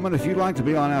Mitch Foreman. If you'd like to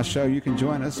be on our show, you can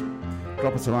join us.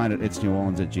 Drop us a line at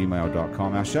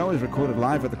itsneworleans@gmail.com. Our show is recorded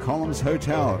live at the Columns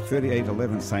Hotel at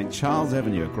 3811 St. Charles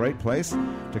Avenue. A great place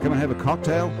to come and have a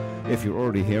cocktail if you're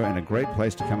already here, and a great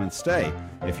place to come and stay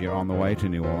if you're on the way to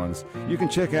New Orleans. You can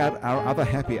check out our other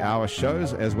Happy Hour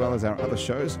shows as well as our other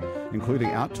shows,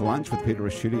 including Out to Lunch with Peter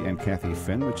Raschuti and Kathy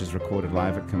Finn, which is recorded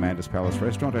live at Commander's Palace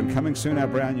Restaurant, and coming soon our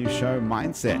brand new show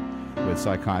Mindset with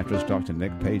psychiatrist Dr.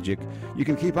 Nick Pajic. You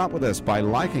can keep up with us by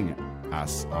liking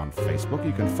us on Facebook.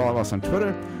 You can follow us on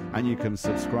Twitter, and you can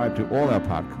subscribe to all our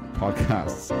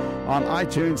podcasts on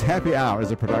iTunes. Happy Hour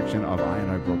is a production of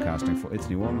INO Broadcasting for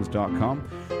itsneworleans.com.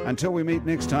 Until we meet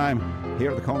next time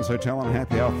here at the Columns Hotel on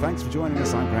Happy Hour, thanks for joining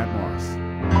us. I'm Grant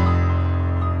Morris.